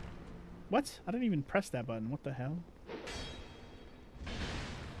 What? I didn't even press that button. What the hell?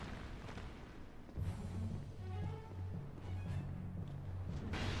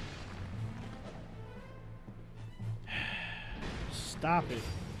 Stop it.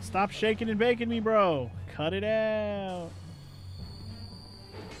 Stop shaking and baking me, bro. Cut it out.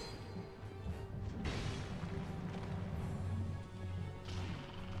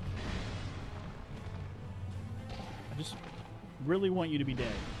 I just really want you to be dead.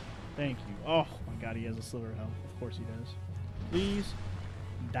 Thank you. Oh my god, he has a sliver of health. Of course he does. Please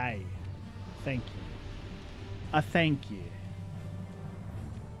die. Thank you. Thank you.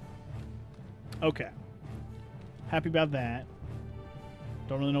 Okay. Happy about that.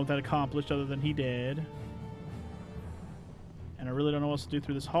 Don't really know what that accomplished other than he did. And I really don't know what else to do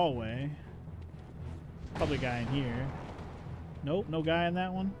through this hallway. Probably a guy in here. Nope, no guy in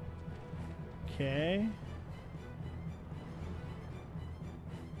that one. Okay.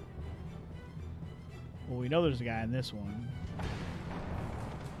 Well, we know there's a guy in this one.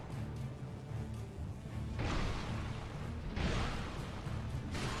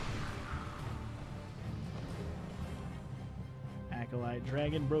 Acolyte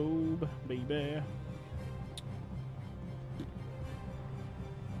dragon robe, baby.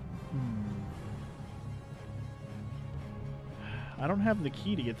 I don't have the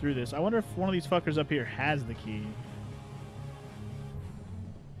key to get through this. I wonder if one of these fuckers up here has the key.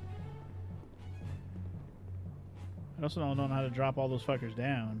 I also don't know how to drop all those fuckers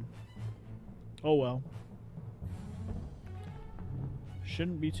down. Oh well.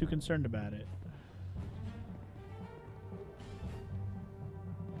 Shouldn't be too concerned about it.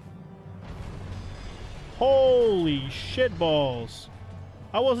 Holy shit balls.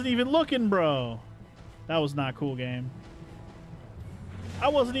 I wasn't even looking, bro. That was not cool, game. I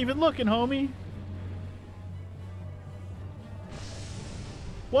wasn't even looking, homie.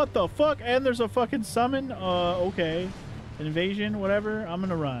 What the fuck? And there's a fucking summon? Okay. An invasion, whatever. I'm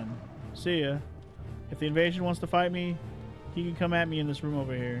gonna run. See ya. If the invasion wants to fight me, he can come at me in this room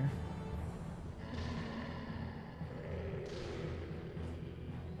over here.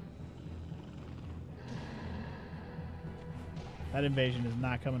 That invasion is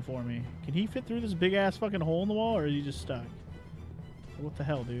not coming for me. Can he fit through this big-ass fucking hole in the wall, or is he just stuck? What the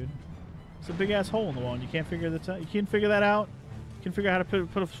hell, dude? It's a big-ass hole in the wall, and you can't figure that out? You can't figure that out? You can figure out how to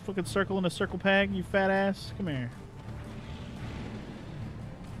put a fucking circle in a circle peg, you fat ass? Come here.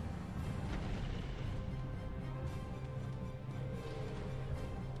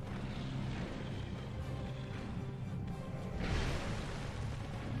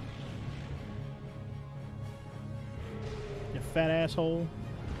 Fat asshole.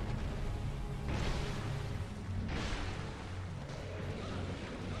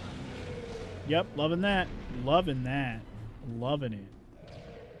 Yep, loving that. Loving that. Loving it.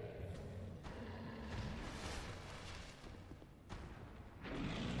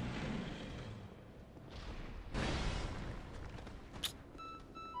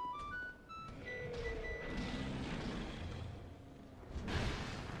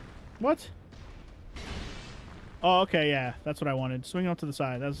 What? Oh, okay, yeah. That's what I wanted. Swing off to the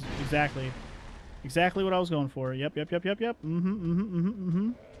side. That's exactly what I was going for. Yep.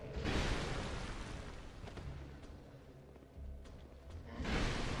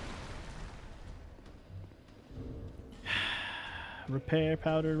 Repair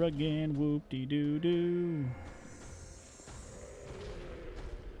powder again. Whoop-de-doo-doo.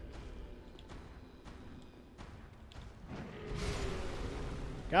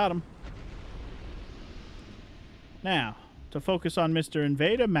 Got him. Now, to focus on Mr.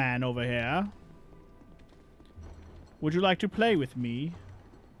 Invader Man over here. Would you like to play with me?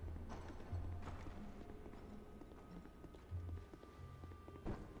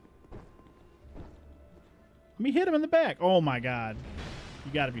 Let me hit him in the back. Oh my god.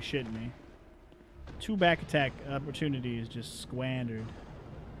 You gotta be shitting me. 2 back attack opportunities just squandered.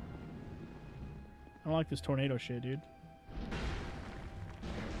 I don't like this tornado shit, dude.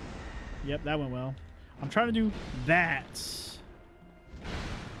 Yep, that went well. I'm trying to do that.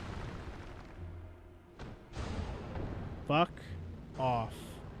 Fuck off.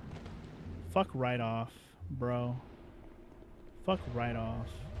 Fuck right off, bro. Fuck right off.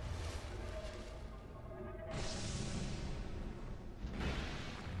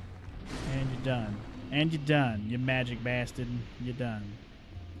 And you're done. And you're done, you magic bastard. You're done.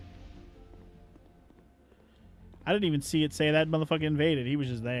 I didn't even see it say that motherfucker invaded. He was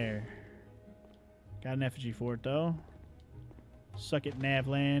just there. Got an effigy for it, though. Suck it,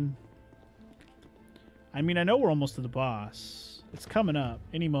 Navland. I mean, I know we're almost to the boss. It's coming up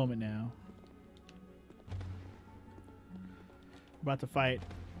any moment now. We're about to fight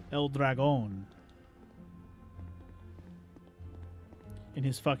El Dragon. In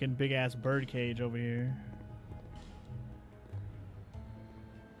his fucking big ass bird cage over here.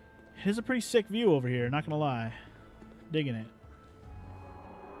 It is a pretty sick view over here, not gonna lie. Digging it.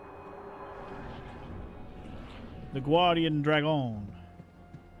 The Guardian Dragon.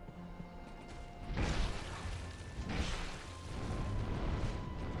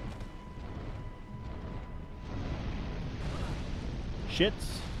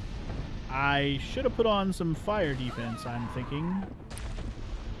 Shits. I should have put on some fire defense, I'm thinking.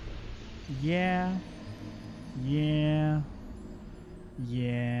 Yeah. Yeah.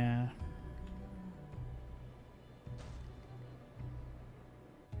 Yeah.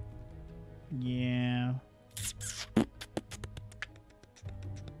 Yeah.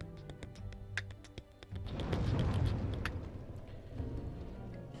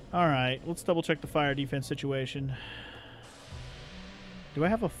 Alright, let's double check the fire defense situation. Do I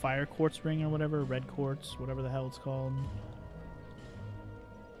have a fire quartz ring or whatever? Red quartz, whatever the hell it's called.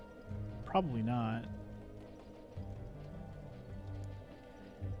 Probably not.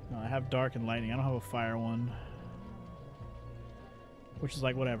 No, I have dark and lightning. I don't have a fire one. Which is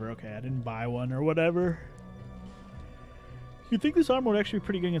like, whatever. Okay, I didn't buy one or whatever. You'd think this armor would actually be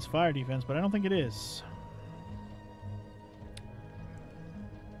pretty good against fire defense, but I don't think it is.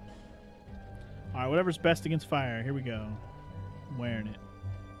 Alright, whatever's best against fire. Here we go. I'm wearing it.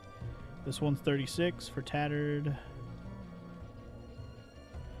 This one's 36 for tattered.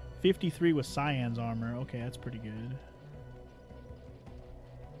 53 with Cyan's armor. Okay, that's pretty good.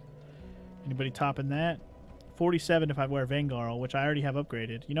 Anybody topping that? 47 if I wear Vanguard, which I already have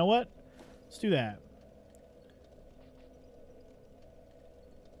upgraded. You know what? Let's do that.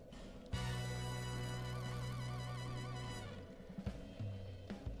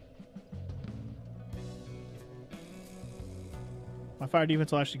 My fire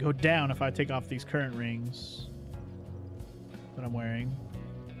defense will actually go down if I take off these current rings that I'm wearing.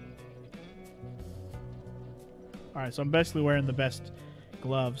 Alright, so I'm basically wearing the best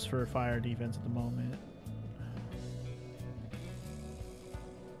gloves for fire defense at the moment.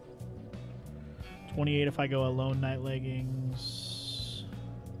 28 if I go alone night leggings.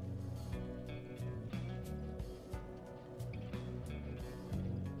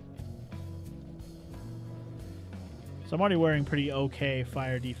 So I'm already wearing pretty okay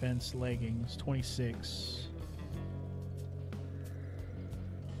fire defense leggings. 26.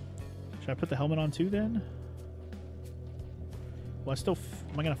 Should I put the helmet on too then? Well,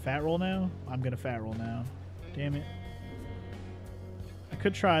 am I gonna fat roll now? I'm gonna fat roll now. Damn it. I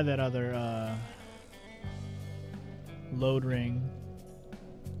could try that other load ring.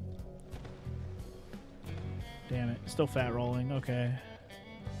 Damn it. Still fat rolling. Okay.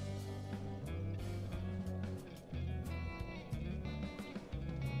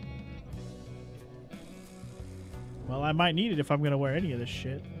 Well, I might need it if I'm gonna wear any of this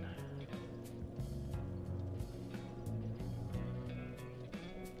shit.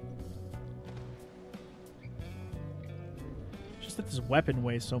 Just that this weapon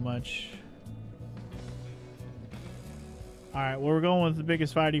weighs so much. Alright, well, we're going with the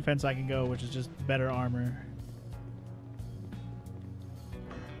biggest fire defense I can go, which is just better armor.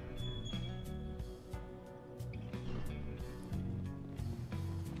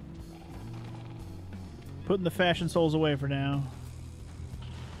 Putting the fashion souls away for now.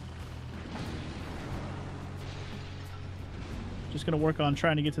 Just gonna work on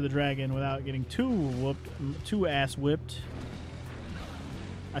trying to get to the dragon without getting too ass whipped.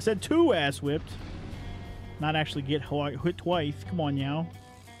 I said too ass whipped. Not actually get hit twice. Come on, Yao.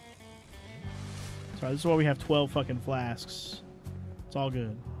 Sorry, this is why we have 12 fucking flasks. It's all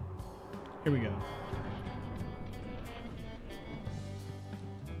good. Here we go.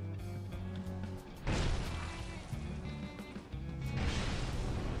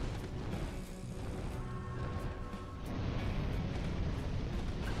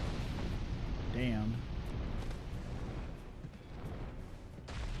 Damn.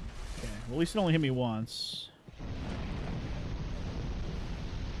 Okay, well, at least it only hit me once.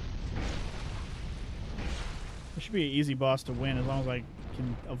 This should be an easy boss to win as long as I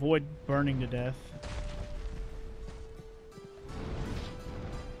can avoid burning to death.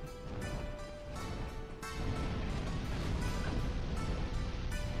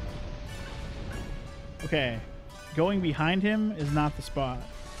 Okay, going behind him is not the spot,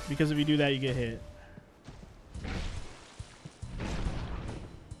 because if you do that, you get hit.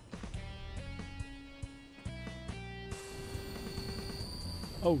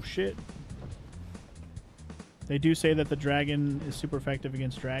 Oh shit. They do say that the dragon is super effective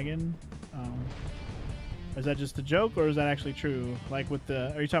against dragon. Is that just a joke, or is that actually true? Like with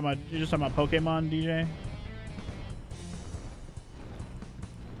the, are you talking about, you're just talking about Pokemon, DJ?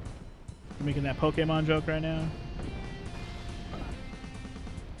 You're making that Pokemon joke right now?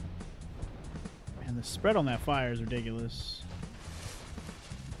 Man, the spread on that fire is ridiculous.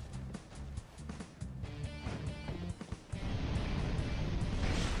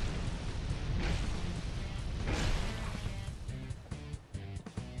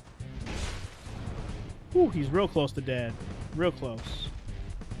 Ooh, he's real close to dead. Real close.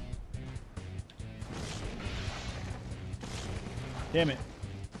 Damn it.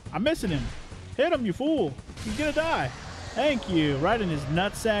 I'm missing him. Hit him, you fool. He's gonna die. Thank you. Right in his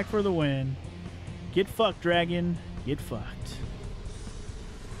nutsack for the win. Get fucked, dragon. Get fucked.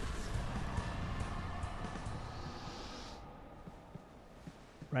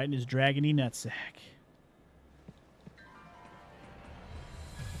 Right in his dragony nutsack.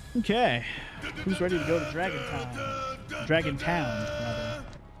 Okay. Who's ready to go to Dragon Town? Dragon Town, rather.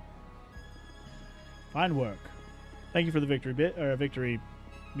 Fine work. Thank you for the victory bit, or victory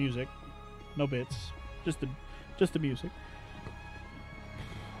music. No bits. Just the music.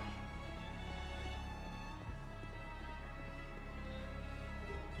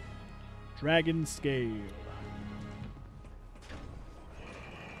 Dragon Scale.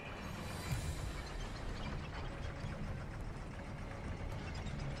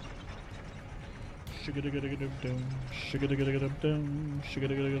 Sugar-da-ga-da-ga-dum-dum, sugar-da-ga-da-ga-dum-dum,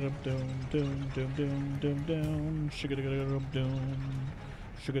 sugar-da-ga-da-ga-dum-dum, sugar-da-ga-da-ga-dum-dum,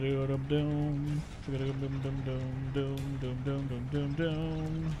 sugar-da-ga-da-ga-dum-dum,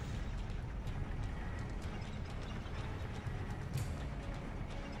 sugar-da-ga-dum-dum-dum-dum-dum-dum-dum.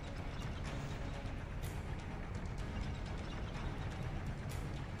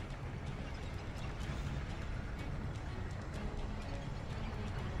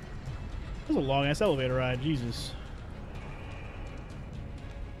 That was a long-ass elevator ride, Jesus.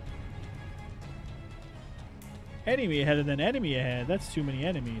 Enemy ahead and then enemy ahead. That's too many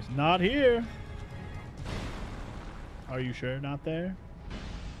enemies. Not here. Are you sure not there?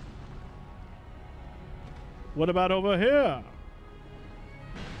 What about over here?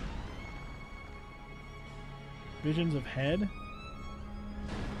 Visions of head?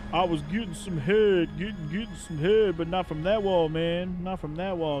 I was getting some head, getting some head, but not from that wall, man. Not from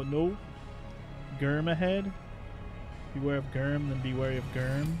that wall, nope. Germ ahead. Beware of Germ, then be wary of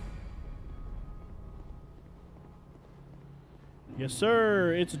Germ. Yes,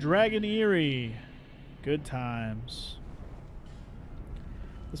 sir. It's Dragon AERIE. Good times.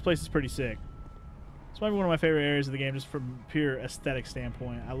 This place is pretty sick. It's probably one of my favorite areas of the game, just from pure aesthetic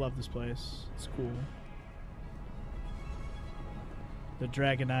standpoint. I love this place. It's cool. The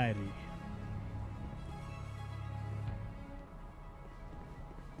Dragon AERIE.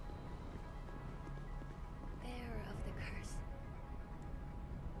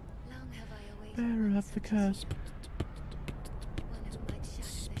 Bearer of the curse. One who might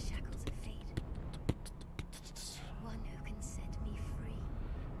shatter the shackles of fate. One who can set me free.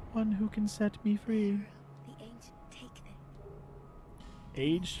 One who can set me free. The ancient take them.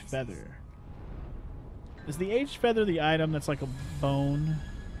 Aged feather. Is the aged feather the item that's like a bone?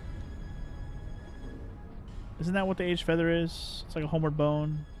 Isn't that what the aged feather is? It's like a homeward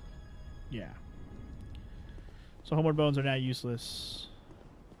bone. Yeah. So homeward bones are now useless.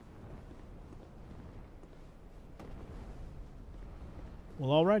 Well,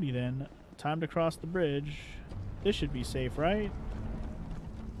 alrighty then. Time to cross the bridge. This should be safe, right?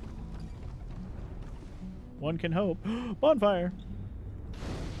 One can hope. Bonfire!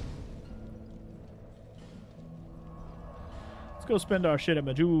 Let's go spend our shit at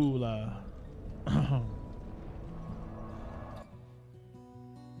Majula.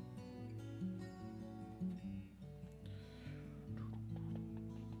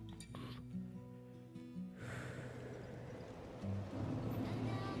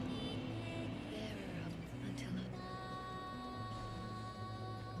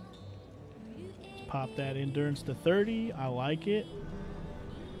 Pop that endurance to 30. I like it.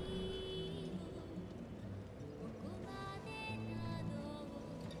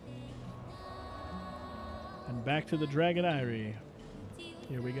 And back to the Dragon AERIE.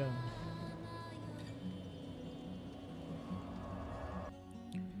 Here we go.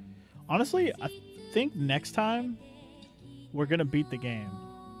 Honestly, I think next time we're going to beat the game.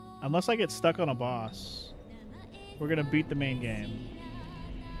 Unless I get stuck on a boss, we're going to beat the main game.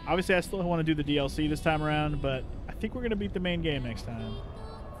 Obviously, I still want to do the DLC this time around, but I think we're going to beat the main game next time.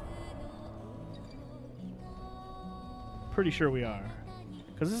 Pretty sure we are.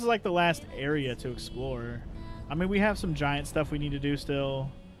 Because this is like the last area to explore. I mean, we have some giant stuff we need to do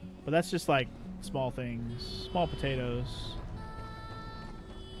still, but that's just like small things. Small potatoes.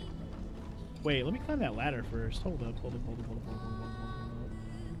 Wait, let me climb that ladder first. Hold up, hold up, hold up, hold up, hold up, hold up, hold up, hold up.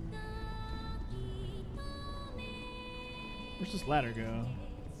 Where's this ladder go?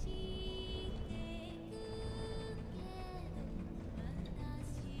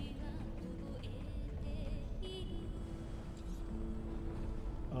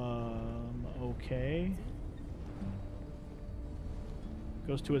 Okay.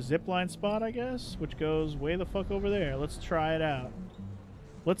 Goes to a zipline spot, I guess, which goes way the fuck over there. Let's try it out.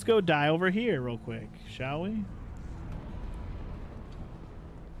 Let's go die over here real quick, shall we?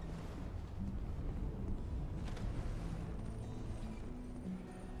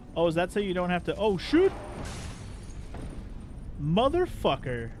 Oh, is that so you don't have to... Oh, shoot!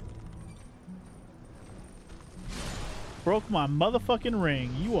 Motherfucker. Broke my motherfucking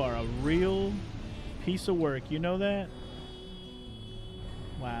ring. You are a real piece of work. You know that?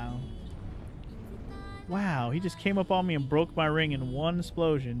 Wow. Wow, he just came up on me and broke my ring in one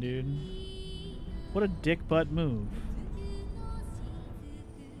explosion, dude. What a dick butt move.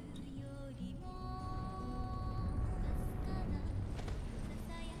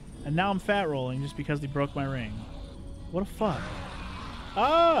 And now I'm fat rolling just because he broke my ring. What a fuck.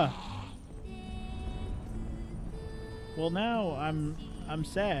 Ah! Well, now I'm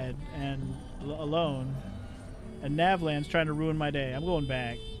sad and alone. And Navland's trying to ruin my day. I'm going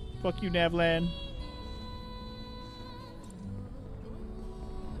back. Fuck you, Navland.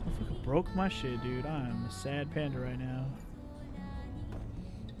 Motherfucker broke my shit, dude. I'm a sad panda right now.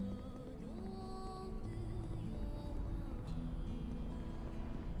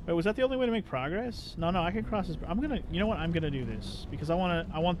 Wait, was that the only way to make progress? No, I can cross this. I'm gonna. You know what? I'm gonna do this because I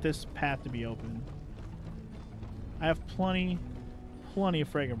want this path to be open. I have plenty of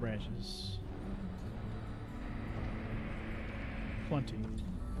fragrant branches. Plenty.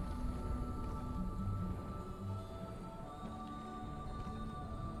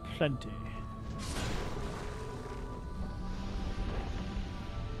 Plenty.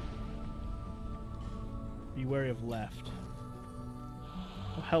 Be wary of left.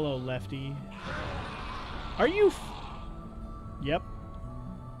 Oh, hello, lefty. Are you? Yep.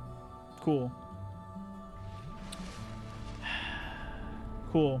 Cool.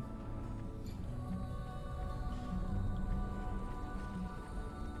 Cool.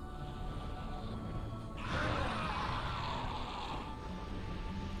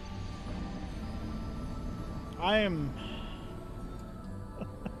 I am...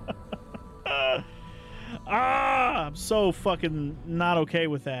 I'm so fucking not okay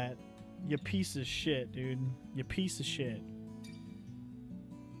with that. You piece of shit, dude. You piece of shit.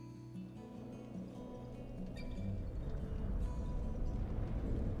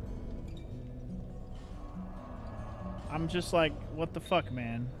 I'm just like, what the fuck,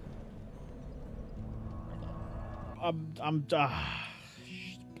 man? I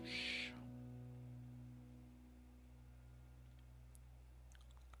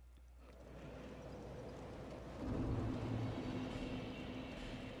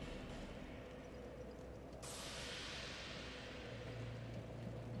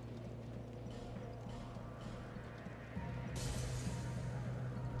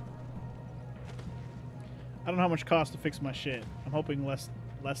don't know how much it costs to fix my shit. I'm hoping less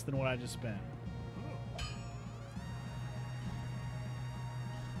than what I just spent.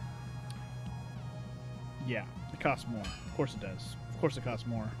 Yeah, it costs more. Of course it does. Of course it costs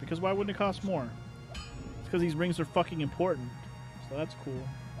more. Because why wouldn't it cost more? It's because these rings are fucking important. So that's cool.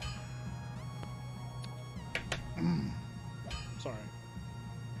 Sorry.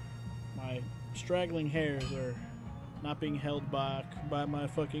 My straggling hairs are not being held back by my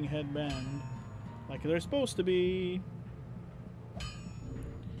fucking headband. Like they're supposed to be.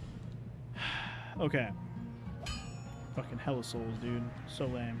 Okay. Fucking hella souls, dude. So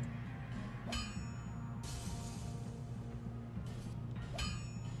lame.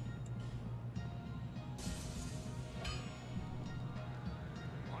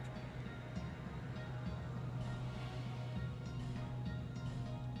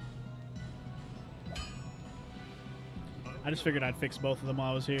 I just figured I'd fix both of them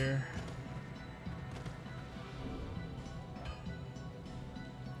while I was here.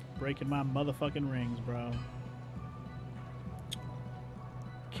 Breaking my motherfucking rings, bro.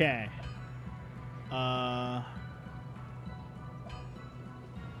 Okay.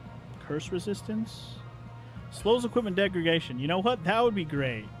 Curse resistance? Slows equipment degradation. You know what? That would be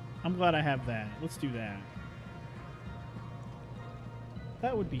great. I'm glad I have that. Let's do that.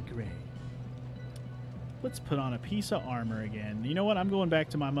 That would be great. Let's put on a piece of armor again. You know what? I'm going back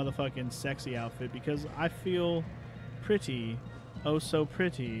to my motherfucking sexy outfit because I feel pretty, oh so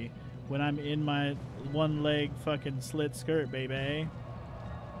pretty, when I'm in my one leg fucking slit skirt, baby.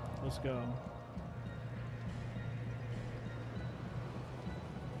 Let's go.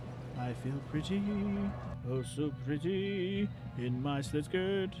 I feel pretty, oh so pretty, in my slit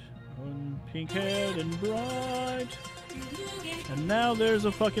skirt, pink haired and bright. And now there's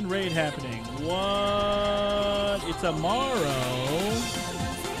a fucking raid happening. What? It's a Morrow.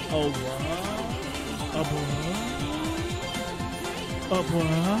 A what? A what? A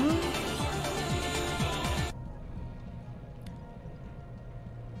what?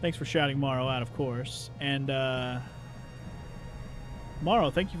 Thanks for shouting Morrow out, of course. And,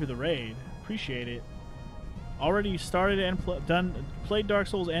 Morrow, thank you for the raid. Appreciate it. Already started and played Dark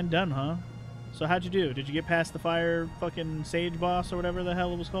Souls and done, huh? So how'd you do? Did you get past the fire fucking sage boss or whatever the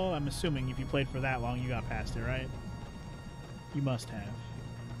hell it was called? I'm assuming if you played for that long, you got past it, right? You must have.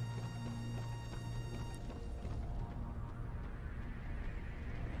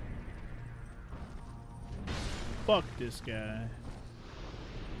 Fuck this guy.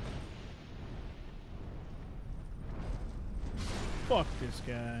 Fuck this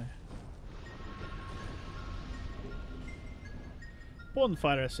guy.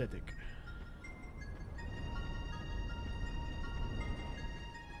 Bonfire aesthetic.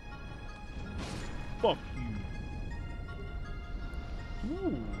 Fuck you.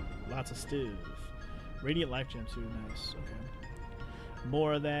 Ooh, lots of stuff. Radiant Life Gem too, nice. Okay.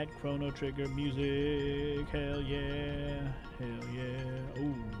 More of that Chrono Trigger music. Hell yeah. Hell yeah.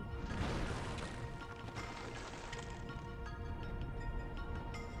 Ooh.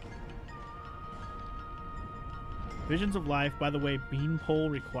 Visions of Life, by the way, beanpole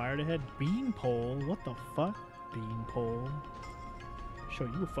required ahead. Beanpole? What the fuck? Beanpole. Show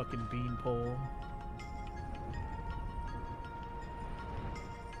you a fucking beanpole.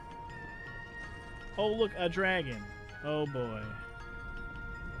 Oh, look, a dragon. Oh, boy.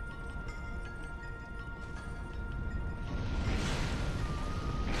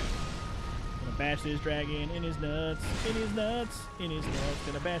 Gonna bash this dragon in his nuts, in his nuts, in his nuts.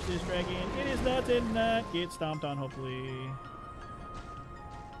 Gonna bash this dragon in his nuts and not get stomped on, hopefully.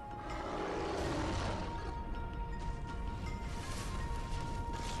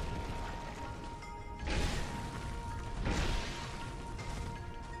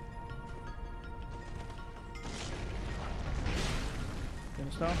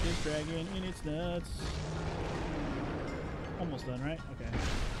 Gonna stomp this dragon in its nuts. Almost done, right? Okay.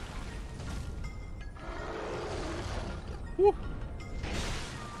 Woo.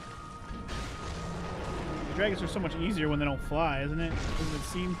 The dragons are so much easier when they don't fly, isn't it? Doesn't it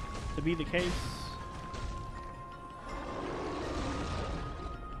seem to be the case?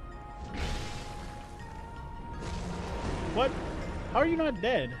 What? How are you not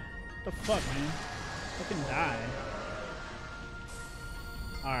dead? What the fuck, man? Fucking die.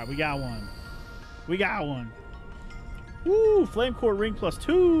 Alright, we got one. We got one. Woo! Flame Core Ring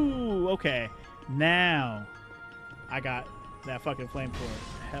 +2! Okay. Now I got that fucking flame core.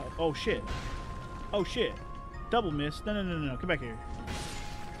 Hell. Oh shit. Oh shit. Double miss. No, no, no, no, no. Come back here.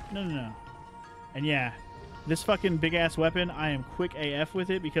 No, no, no. And yeah, this fucking big ass weapon, I am quick AF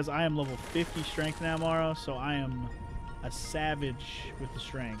with it because I am level 50 strength now, Morrow, so I am a savage with the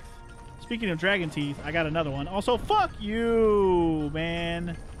strength. Speaking of dragon teeth, I got another one. Also, fuck you,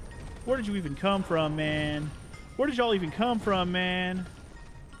 man. Where did you even come from, man? Where did y'all even come from, man?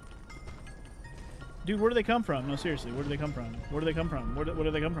 Dude, where do they come from? No, seriously, where do they come from? Where do they come from? Where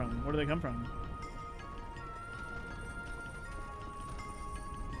do they come from? Where do they come from?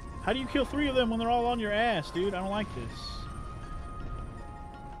 How do you kill 3 of them when they're all on your ass, dude? I don't like this.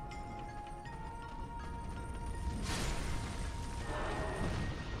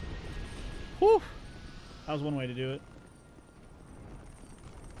 Whew! That was one way to do it.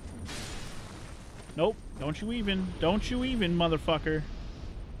 Nope. Don't you even. Don't you even, motherfucker.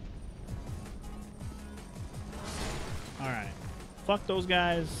 Alright. Fuck those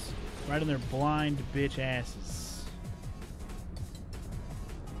guys right in their blind bitch asses.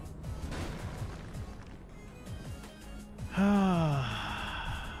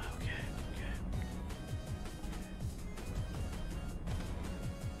 Okay, okay.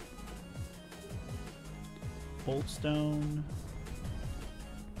 Boltstone.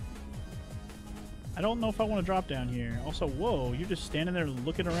 I don't know if I want to drop down here. Also, whoa, you're just standing there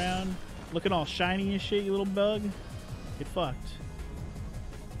looking around, looking all shiny and shit, you little bug. Get fucked.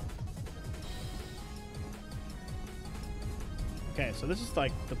 Okay, so this is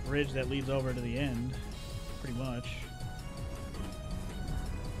like the bridge that leads over to the end, pretty much.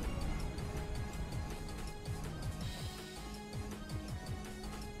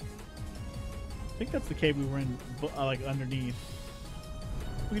 I think that's the cave we were in, like, underneath.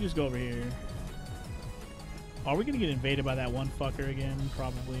 We can just go over here. Are we gonna get invaded by that one fucker again?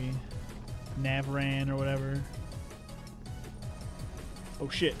 Probably. Navran or whatever. Oh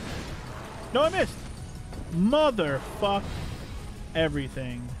shit. No, I missed! Motherfuck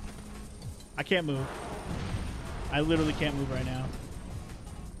everything. I can't move. I literally can't move right now.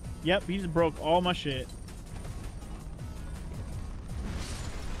 Yep, he just broke all my shit.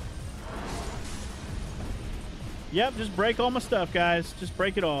 Yep, just break all my stuff, guys. Just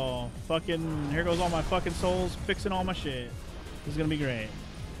break it all. Fucking, here goes all my fucking souls fixing all my shit. This is gonna be great.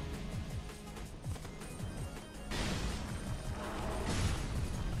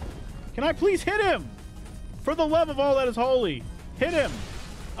 Can I please hit him? For the love of all that is holy. Hit him.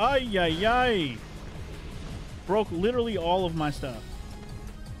 Ay, ay, ay. Broke literally all of my stuff.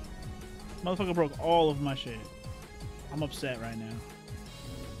 Motherfucker broke all of my shit. I'm upset right now.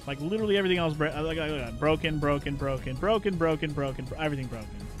 Like, literally everything else broken, broken, broken, broken, broken, broken, everything broken.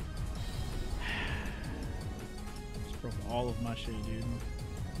 Just broke all of my shit, dude.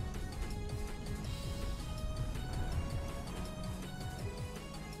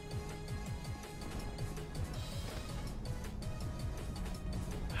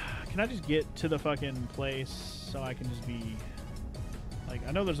 Can I just get to the fucking place so I can just be... Like,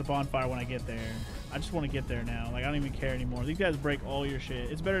 I know there's a bonfire when I get there. I just want to get there now. Like, I don't even care anymore. These guys break all your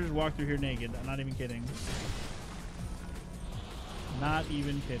shit. It's better to just walk through here naked. I'm not even kidding. Not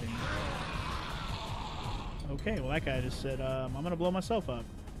even kidding. Okay, well, that guy just said, I'm going to blow myself up.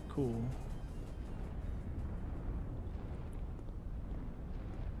 Cool.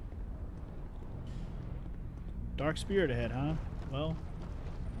 Dark spirit ahead, huh? Well,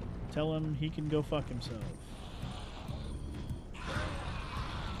 tell him he can go fuck himself.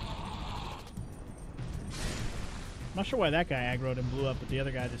 I'm not sure why that guy aggroed and blew up, but the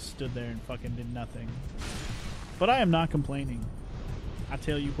other guy just stood there and fucking did nothing. But I am not complaining. I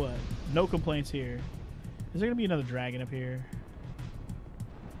tell you what. No complaints here. Is there going to be another dragon up here?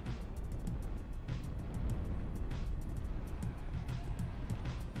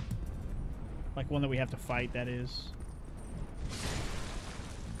 Like one that we have to fight, that is.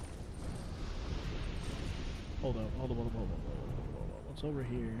 Hold up, hold up, hold up, hold up, hold up. What's over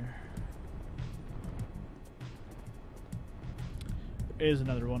here? There is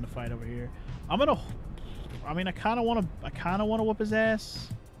another one to fight over here. I'm gonna... I mean, I kind of want to whoop his ass.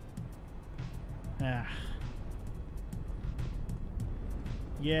 Ah.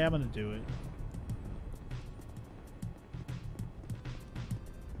 Yeah, I'm gonna do it.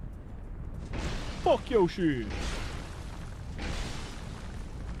 Fuck your shit.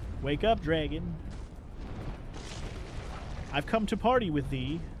 Wake up, dragon. I've come to party with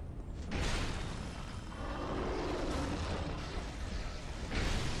thee.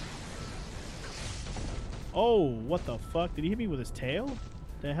 Oh, what the fuck? Did he hit me with his tail?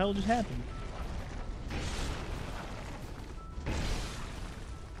 The hell just happened?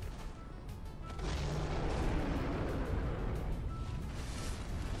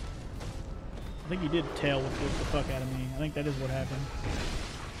 I think he did tail whip the fuck out of me. I think that is what happened.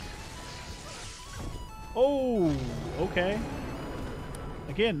 Oh, okay.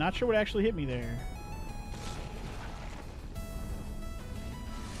 Again, not sure what actually hit me there.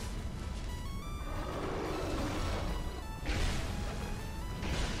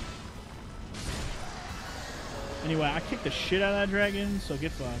 Anyway, I kicked the shit out of that dragon, so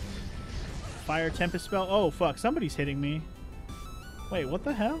get fucked. Fire Tempest spell. Oh, fuck. Somebody's hitting me. Wait, what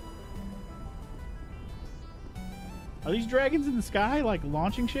the hell? Are these dragons in the sky, like,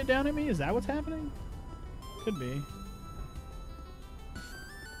 launching shit down at me? Is that what's happening? Could be.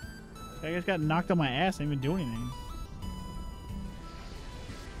 I just got knocked on my ass. I didn't even do anything.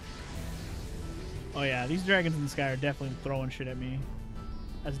 Oh, yeah. These dragons in the sky are definitely throwing shit at me.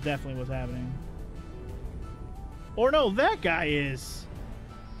 That's definitely what's happening. Or no, that guy is.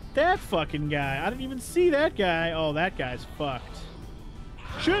 That fucking guy. I didn't even see that guy. Oh, that guy's fucked.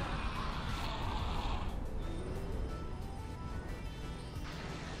 Shit!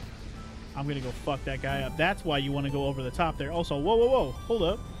 I'm gonna go fuck that guy up. That's why you want to go over the top there. Also, whoa, whoa, whoa. Hold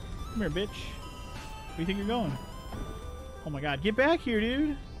up. Come here, bitch. Where do you think you're going? Oh my god. Get back here,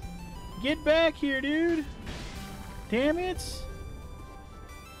 dude. Get back here, dude. Damn it.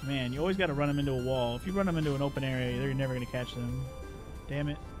 Man, you always got to run them into a wall. If you run them into an open area, you're never going to catch them. Damn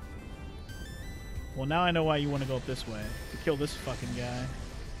it. Well, now I know why you want to go up this way. To kill this fucking guy.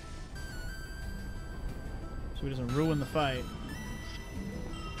 So he doesn't ruin the fight.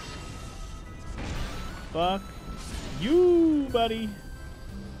 Fuck you, buddy.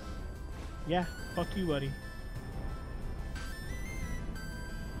 Yeah, fuck you, buddy.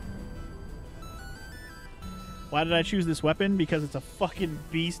 Why did I choose this weapon? Because it's a fucking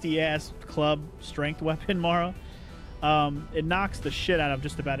beastie-ass club strength weapon, Mara. It knocks the shit out of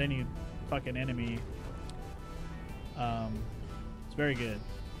just about any fucking enemy. It's very good.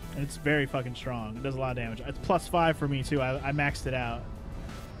 And it's very fucking strong. It does a lot of damage. It's +5 for me, too. I maxed it out.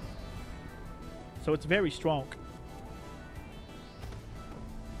 So it's very strong.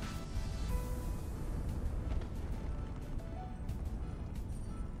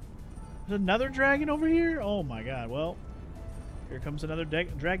 There's another dragon over here? Oh my god. Well, here comes another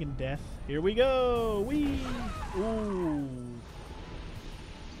dragon death. Here we go. Whee! Ooh.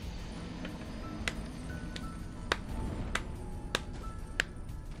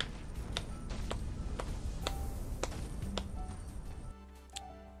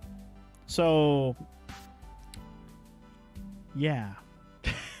 So, yeah.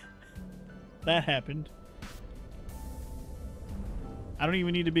 That happened. I don't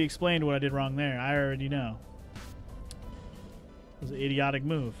even need to be explained what I did wrong there. I already know. It was an idiotic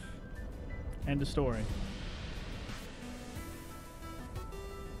move. End of story.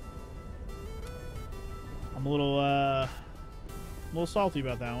 I'm a little salty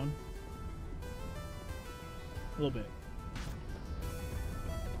about that one. A little bit.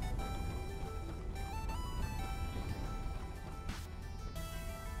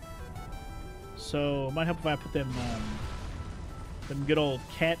 So it might help if I put them good old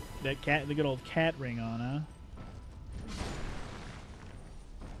the good old cat ring on, huh?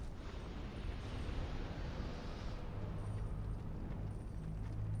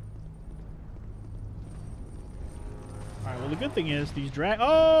 All right. Well, the good thing is these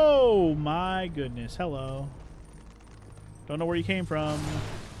oh my goodness! Hello. Don't know where you came from.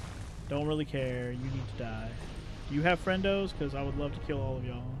 Don't really care. You need to die. Do you have friendos? Because I would love to kill all of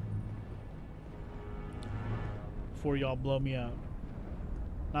y'all before y'all blow me up.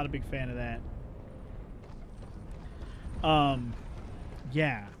 Not a big fan of that.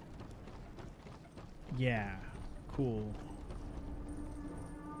 Yeah. Yeah. Cool.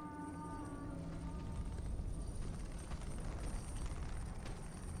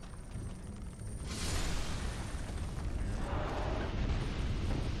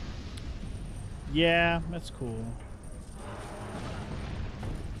 Yeah, that's cool.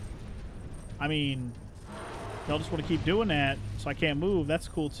 I mean, y'all just want to keep doing that, so I can't move. That's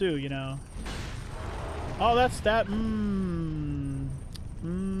cool too, you know. Oh, that's that. And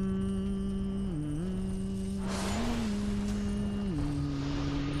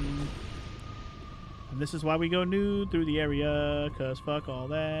this is why we go nude through the area, cause fuck all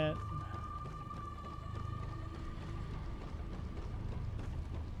that.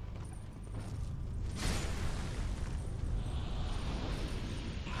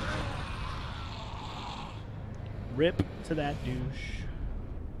 Rip to that douche.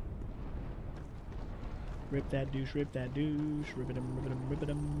 Rip that douche, rip that douche. Rip it 'em, rip it 'em, rip it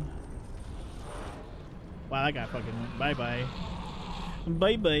 'em. Wow, that guy fucking went bye-bye.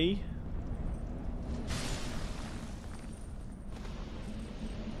 Bye-bye.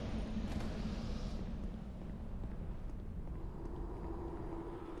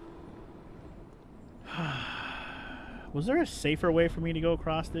 Was there a safer way for me to go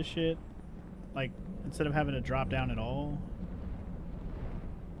across this shit? Like, instead of having to drop down at all?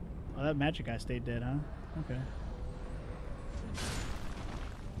 Oh, that magic guy stayed dead, huh? Okay.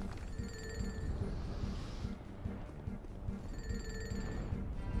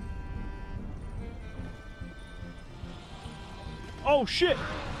 Oh, shit!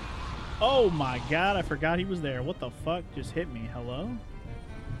 Oh my god, I forgot he was there. What the fuck just hit me? Hello?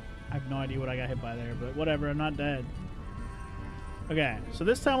 I have no idea what I got hit by there, but whatever, I'm not dead. Okay, so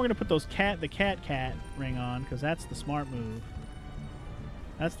this time we're gonna put those the cat ring on, because that's the smart move.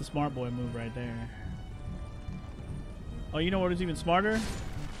 That's the smart boy move right there. Oh, you know what is even smarter?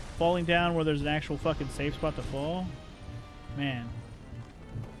 Falling down where there's an actual fucking safe spot to fall. Man.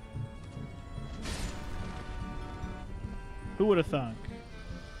 Who would have thunk?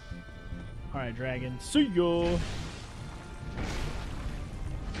 Alright, dragon. See ya!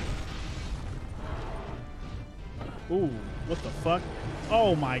 Ooh, what the fuck?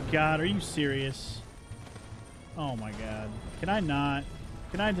 Oh my god, are you serious? Oh my god. Can I not?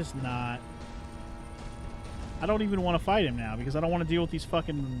 Can I just not? I don't even want to fight him now because I don't want to deal with these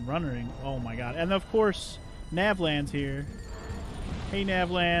fucking runnering. Oh my god. And of course, Navlan's here. Hey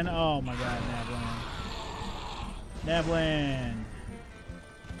Navlan. Oh my god, Navlan. Navlan.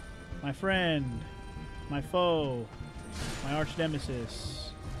 My friend. My foe. My arch nemesis.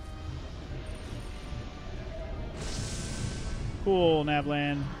 Cool,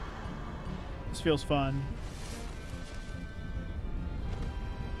 Navlan. This feels fun.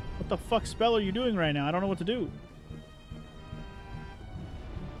 What the fuck spell are you doing right now? I don't know what to do.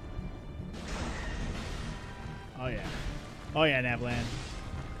 Oh yeah. Oh yeah, Navland.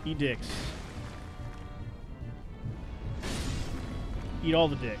 Eat dicks. Eat all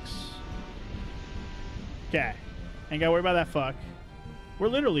the dicks. Okay. Ain't gotta worry about that fuck. We're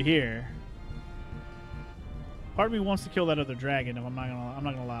literally here. Part of me wants to kill that other dragon, if I'm not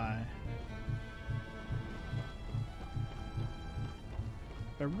gonna lie.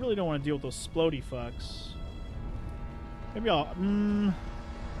 I really don't want to deal with those splody fucks. Maybe I'll come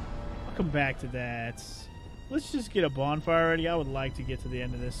back to that. Let's just get a bonfire already. I would like to get to the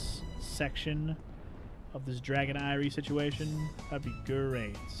end of this section of this Dragon AERIE situation. That'd be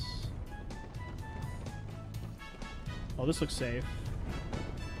great. Oh, this looks safe.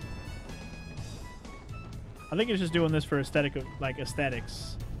 I think it's just doing this for aesthetics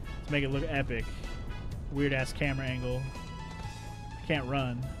to make it look epic. Weird ass camera angle. I can't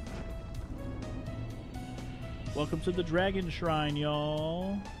run. Welcome to the Dragon Shrine,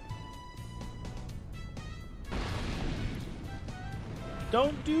 y'all.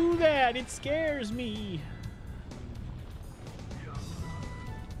 Don't do that! It scares me!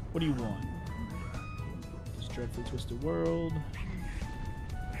 What do you want? This dreadfully twisted world.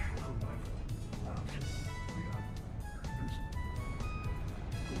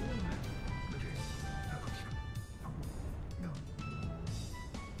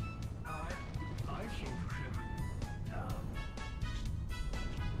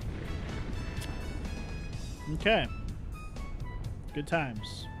 Okay. Good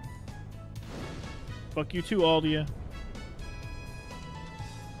times. Fuck you too, Aldia.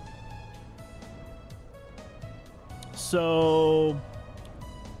 So,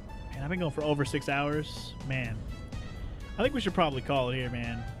 man, I've been going for over 6 hours. Man, I think we should probably call it here,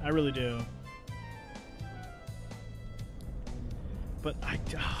 man. I really do. But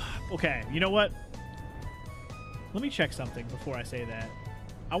okay, you know what? Let me check something before I say that.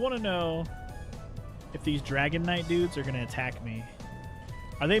 I want to know if these Dragon Knight dudes are going to attack me.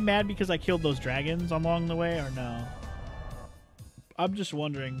 Are they mad because I killed those dragons along the way or no? I'm just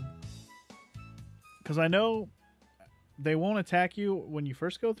wondering. Because I know they won't attack you when you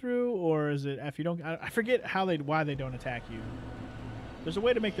first go through, or is it if you don't... I forget why they don't attack you. There's a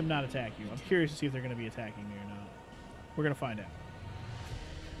way to make them not attack you. I'm curious to see if they're going to be attacking me or not. We're going to find out.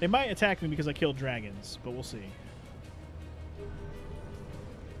 They might attack me because I killed dragons, but we'll see.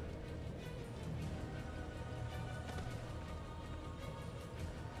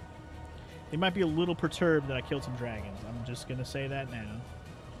 They might be a little perturbed that I killed some dragons. I'm just going to say that now.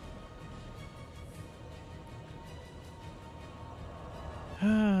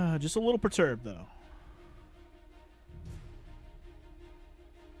 Just a little perturbed, though.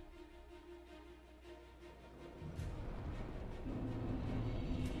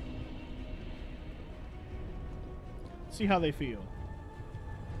 See how they feel.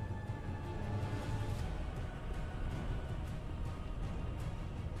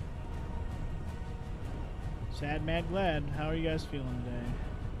 Sad, mad, glad. How are you guys feeling today?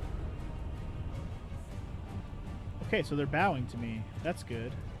 Okay, so they're bowing to me. That's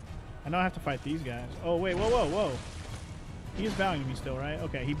good. I know I have to fight these guys. Oh, wait. Whoa, whoa, whoa. He is bowing to me still, right?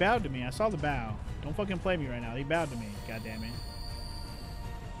 Okay, he bowed to me. I saw the bow. Don't fucking play me right now. He bowed to me. God damn it.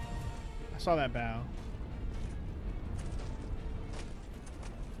 I saw that bow.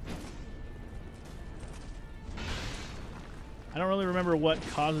 I don't really remember what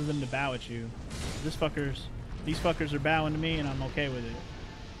causes them to bow at you. These fuckers are bowing to me, and I'm okay with it.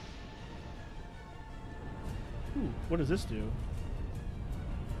 Ooh, what does this do?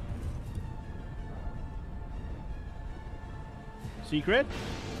 Secret?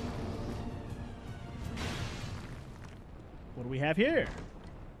 What do we have here?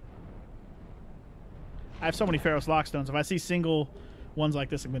 I have so many Pharos Lockstones. If I see single ones like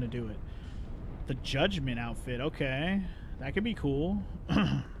this, I'm going to do it. The Judgment outfit. Okay. That could be cool.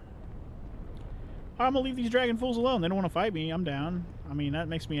 I'm going to leave these dragon fools alone. They don't want to fight me. I'm down. I mean, that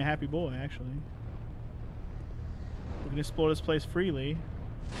makes me a happy boy, actually. We can explore this place freely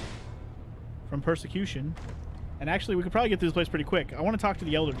from persecution. And actually, we could probably get through this place pretty quick. I want to talk to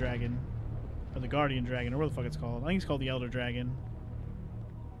the Elder Dragon. Or the Guardian Dragon, or what the fuck it's called. I think it's called the Elder Dragon.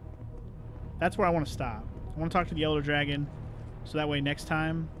 That's where I want to stop. I want to talk to the Elder Dragon, so that way next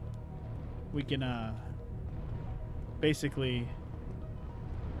time we can, basically,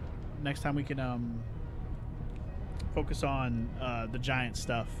 next time we can, focus on, the giant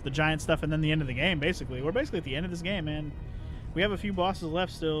stuff. The giant stuff and then the end of the game, basically. We're basically at the end of this game, man. We have a few bosses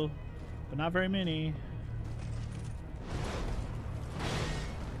left still, but not very many.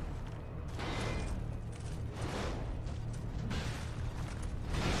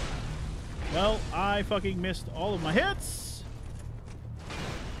 Well, I fucking missed all of my hits.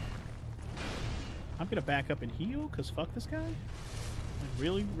 I'm gonna back up and heal, because fuck this guy. Like,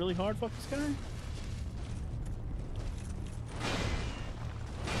 really, really hard fuck this guy.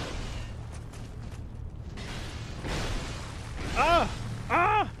 Ah!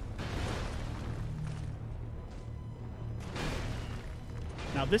 Ah!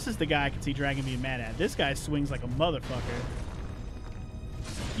 Now this is the guy I can see Dragon being mad at. This guy swings like a motherfucker.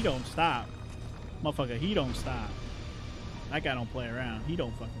 He don't stop. Motherfucker, he don't stop. That guy don't play around. He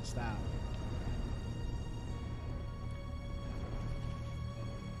don't fucking stop.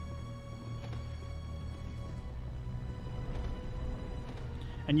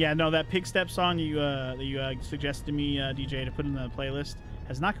 And yeah, no, that Pig Step song that you suggested to me, DJ, to put in the playlist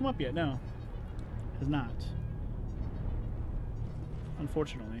has not come up yet. No, has not.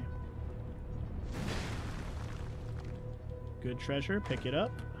 Unfortunately. Good treasure. Pick it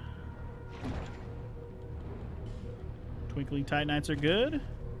up. Twinkling Titanites are good.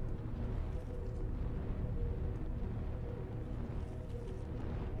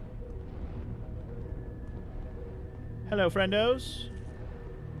 Hello, friendos.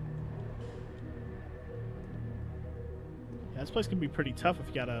 Yeah, this place can be pretty tough if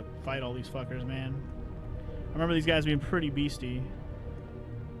you gotta fight all these fuckers, man. I remember these guys being pretty beastie.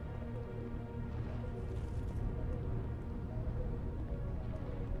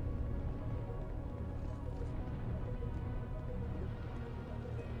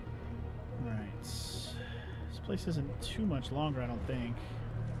 Alright. This place isn't too much longer, I don't think.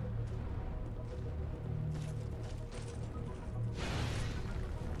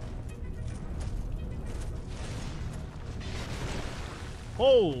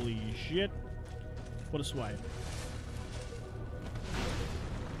 Holy shit. What a swipe.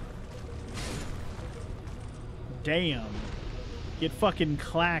 Damn. Get fucking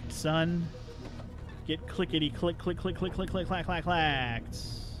clacked, son. Get clickety click click click click click click clack clack clacked.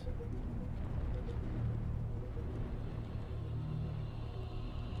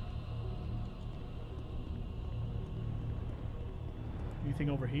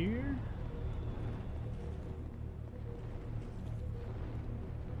 Anything over here?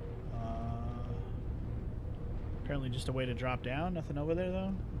 Apparently just a way to drop down. Nothing over there,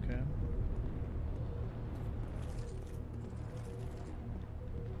 though? Okay.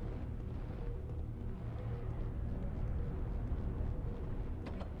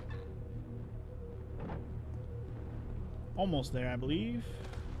 Almost there, I believe.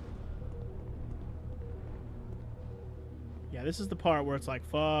 Yeah, this is the part where it's like,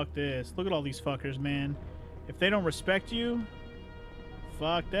 fuck this. Look at all these fuckers, man. If they don't respect you,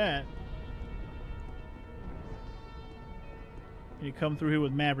 fuck that. You come through here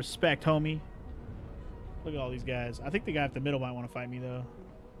with mad respect, homie. Look at all these guys. I think the guy at the middle might want to fight me, though.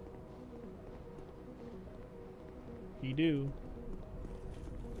 He do.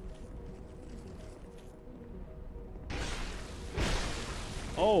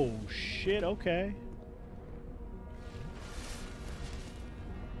 Oh, shit, okay.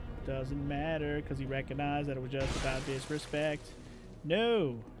 Doesn't matter, because he recognized that it was just about disrespect.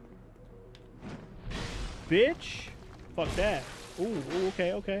 No. Bitch. Fuck that. Ooh,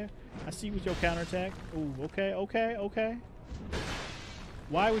 okay, okay. I see you with your counterattack. Ooh, okay, okay, okay.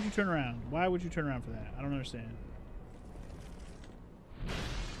 Why would you turn around? Why would you turn around for that? I don't understand. I'm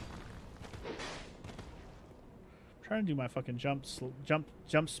trying to do my fucking jump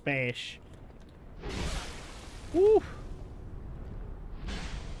smash. Woo!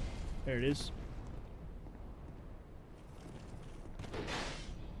 There it is.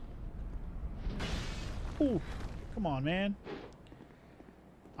 Ooh, come on, man.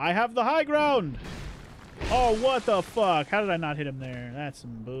 I have the high ground. Oh, what the fuck? How did I not hit him there? That's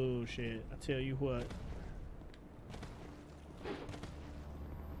some bullshit. I tell you what.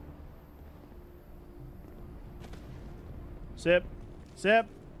 Sip. Sip.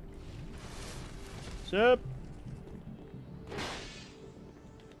 Sip.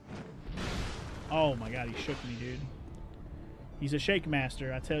 Oh my god, he shook me, dude. He's a shake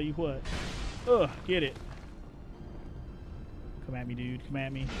master, I tell you what. Ugh, get it. Come at me, dude. Come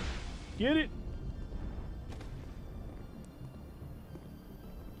at me. Get it.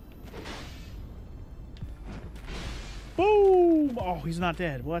 Boom! Oh, he's not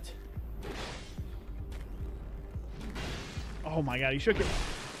dead. What? Oh my god, he shook it.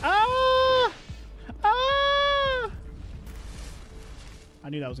 Ah! Ah! I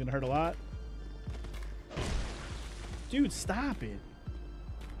knew that was gonna hurt a lot. Dude, stop it.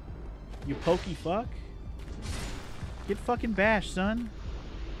 You pokey fuck. Get fucking bashed, son.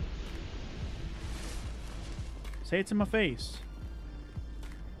 Say it to my face.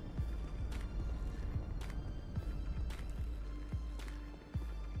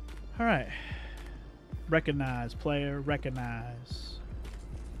 All right. Recognize, player. Recognize.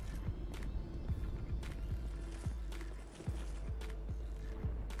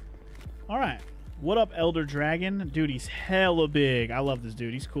 All right. What up, Elder Dragon? Dude, he's hella big. I love this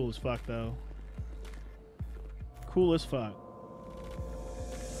dude. He's cool as fuck, though. Cool as fuck.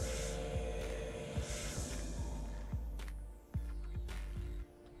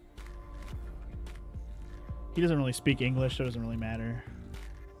 He doesn't really speak English, so it doesn't really matter.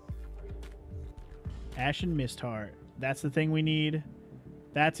 Ashen Mistheart. That's the thing we need.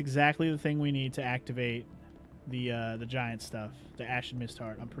 That's exactly the thing we need to activate the giant stuff. The Ashen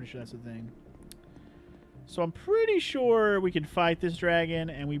Mistheart. I'm pretty sure that's the thing. So I'm pretty sure we can fight this dragon,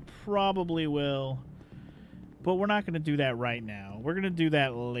 and we probably will. But we're not going to do that right now. We're going to do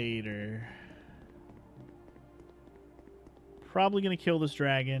that later. Probably going to kill this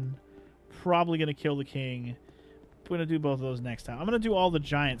dragon. Probably going to kill the king. We're going to do both of those next time. I'm going to do all the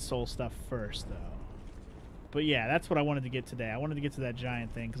giant soul stuff first, though. But yeah, that's what I wanted to get today. I wanted to get to that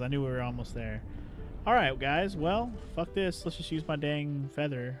giant thing because I knew we were almost there. Alright, guys. Well, fuck this. Let's just use my dang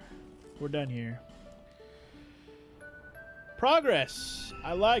feather. We're done here. Progress.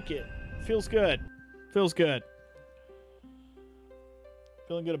 I like it. Feels good. Feels good.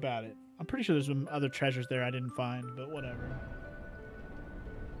 Feeling good about it. I'm pretty sure there's some other treasures there I didn't find, but whatever.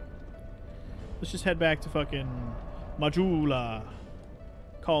 Let's just head back to fucking Majula.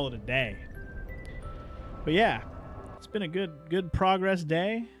 Call it a day. But yeah, it's been a good progress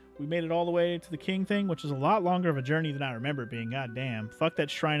day. We made it all the way to the king thing, which is a lot longer of a journey than I remember it being. God damn. Fuck that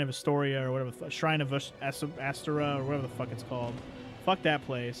Shrine of Astoria or whatever. Shrine of Astera or whatever the fuck it's called. Fuck that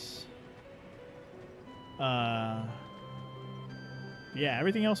place. Yeah,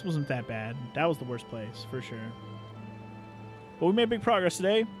 everything else wasn't that bad. That was the worst place, for sure. But we made big progress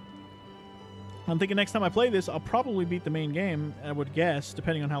today. I'm thinking next time I play this, I'll probably beat the main game, I would guess,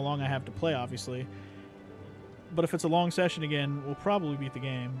 depending on how long I have to play, obviously. But if it's a long session again, we'll probably beat the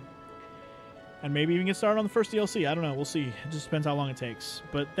game. And maybe even get started on the first DLC. I don't know. We'll see. It just depends how long it takes.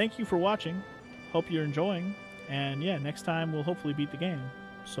 But thank you for watching. Hope you're enjoying. And yeah, next time we'll hopefully beat the game.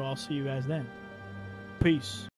 So I'll see you guys then. Peace.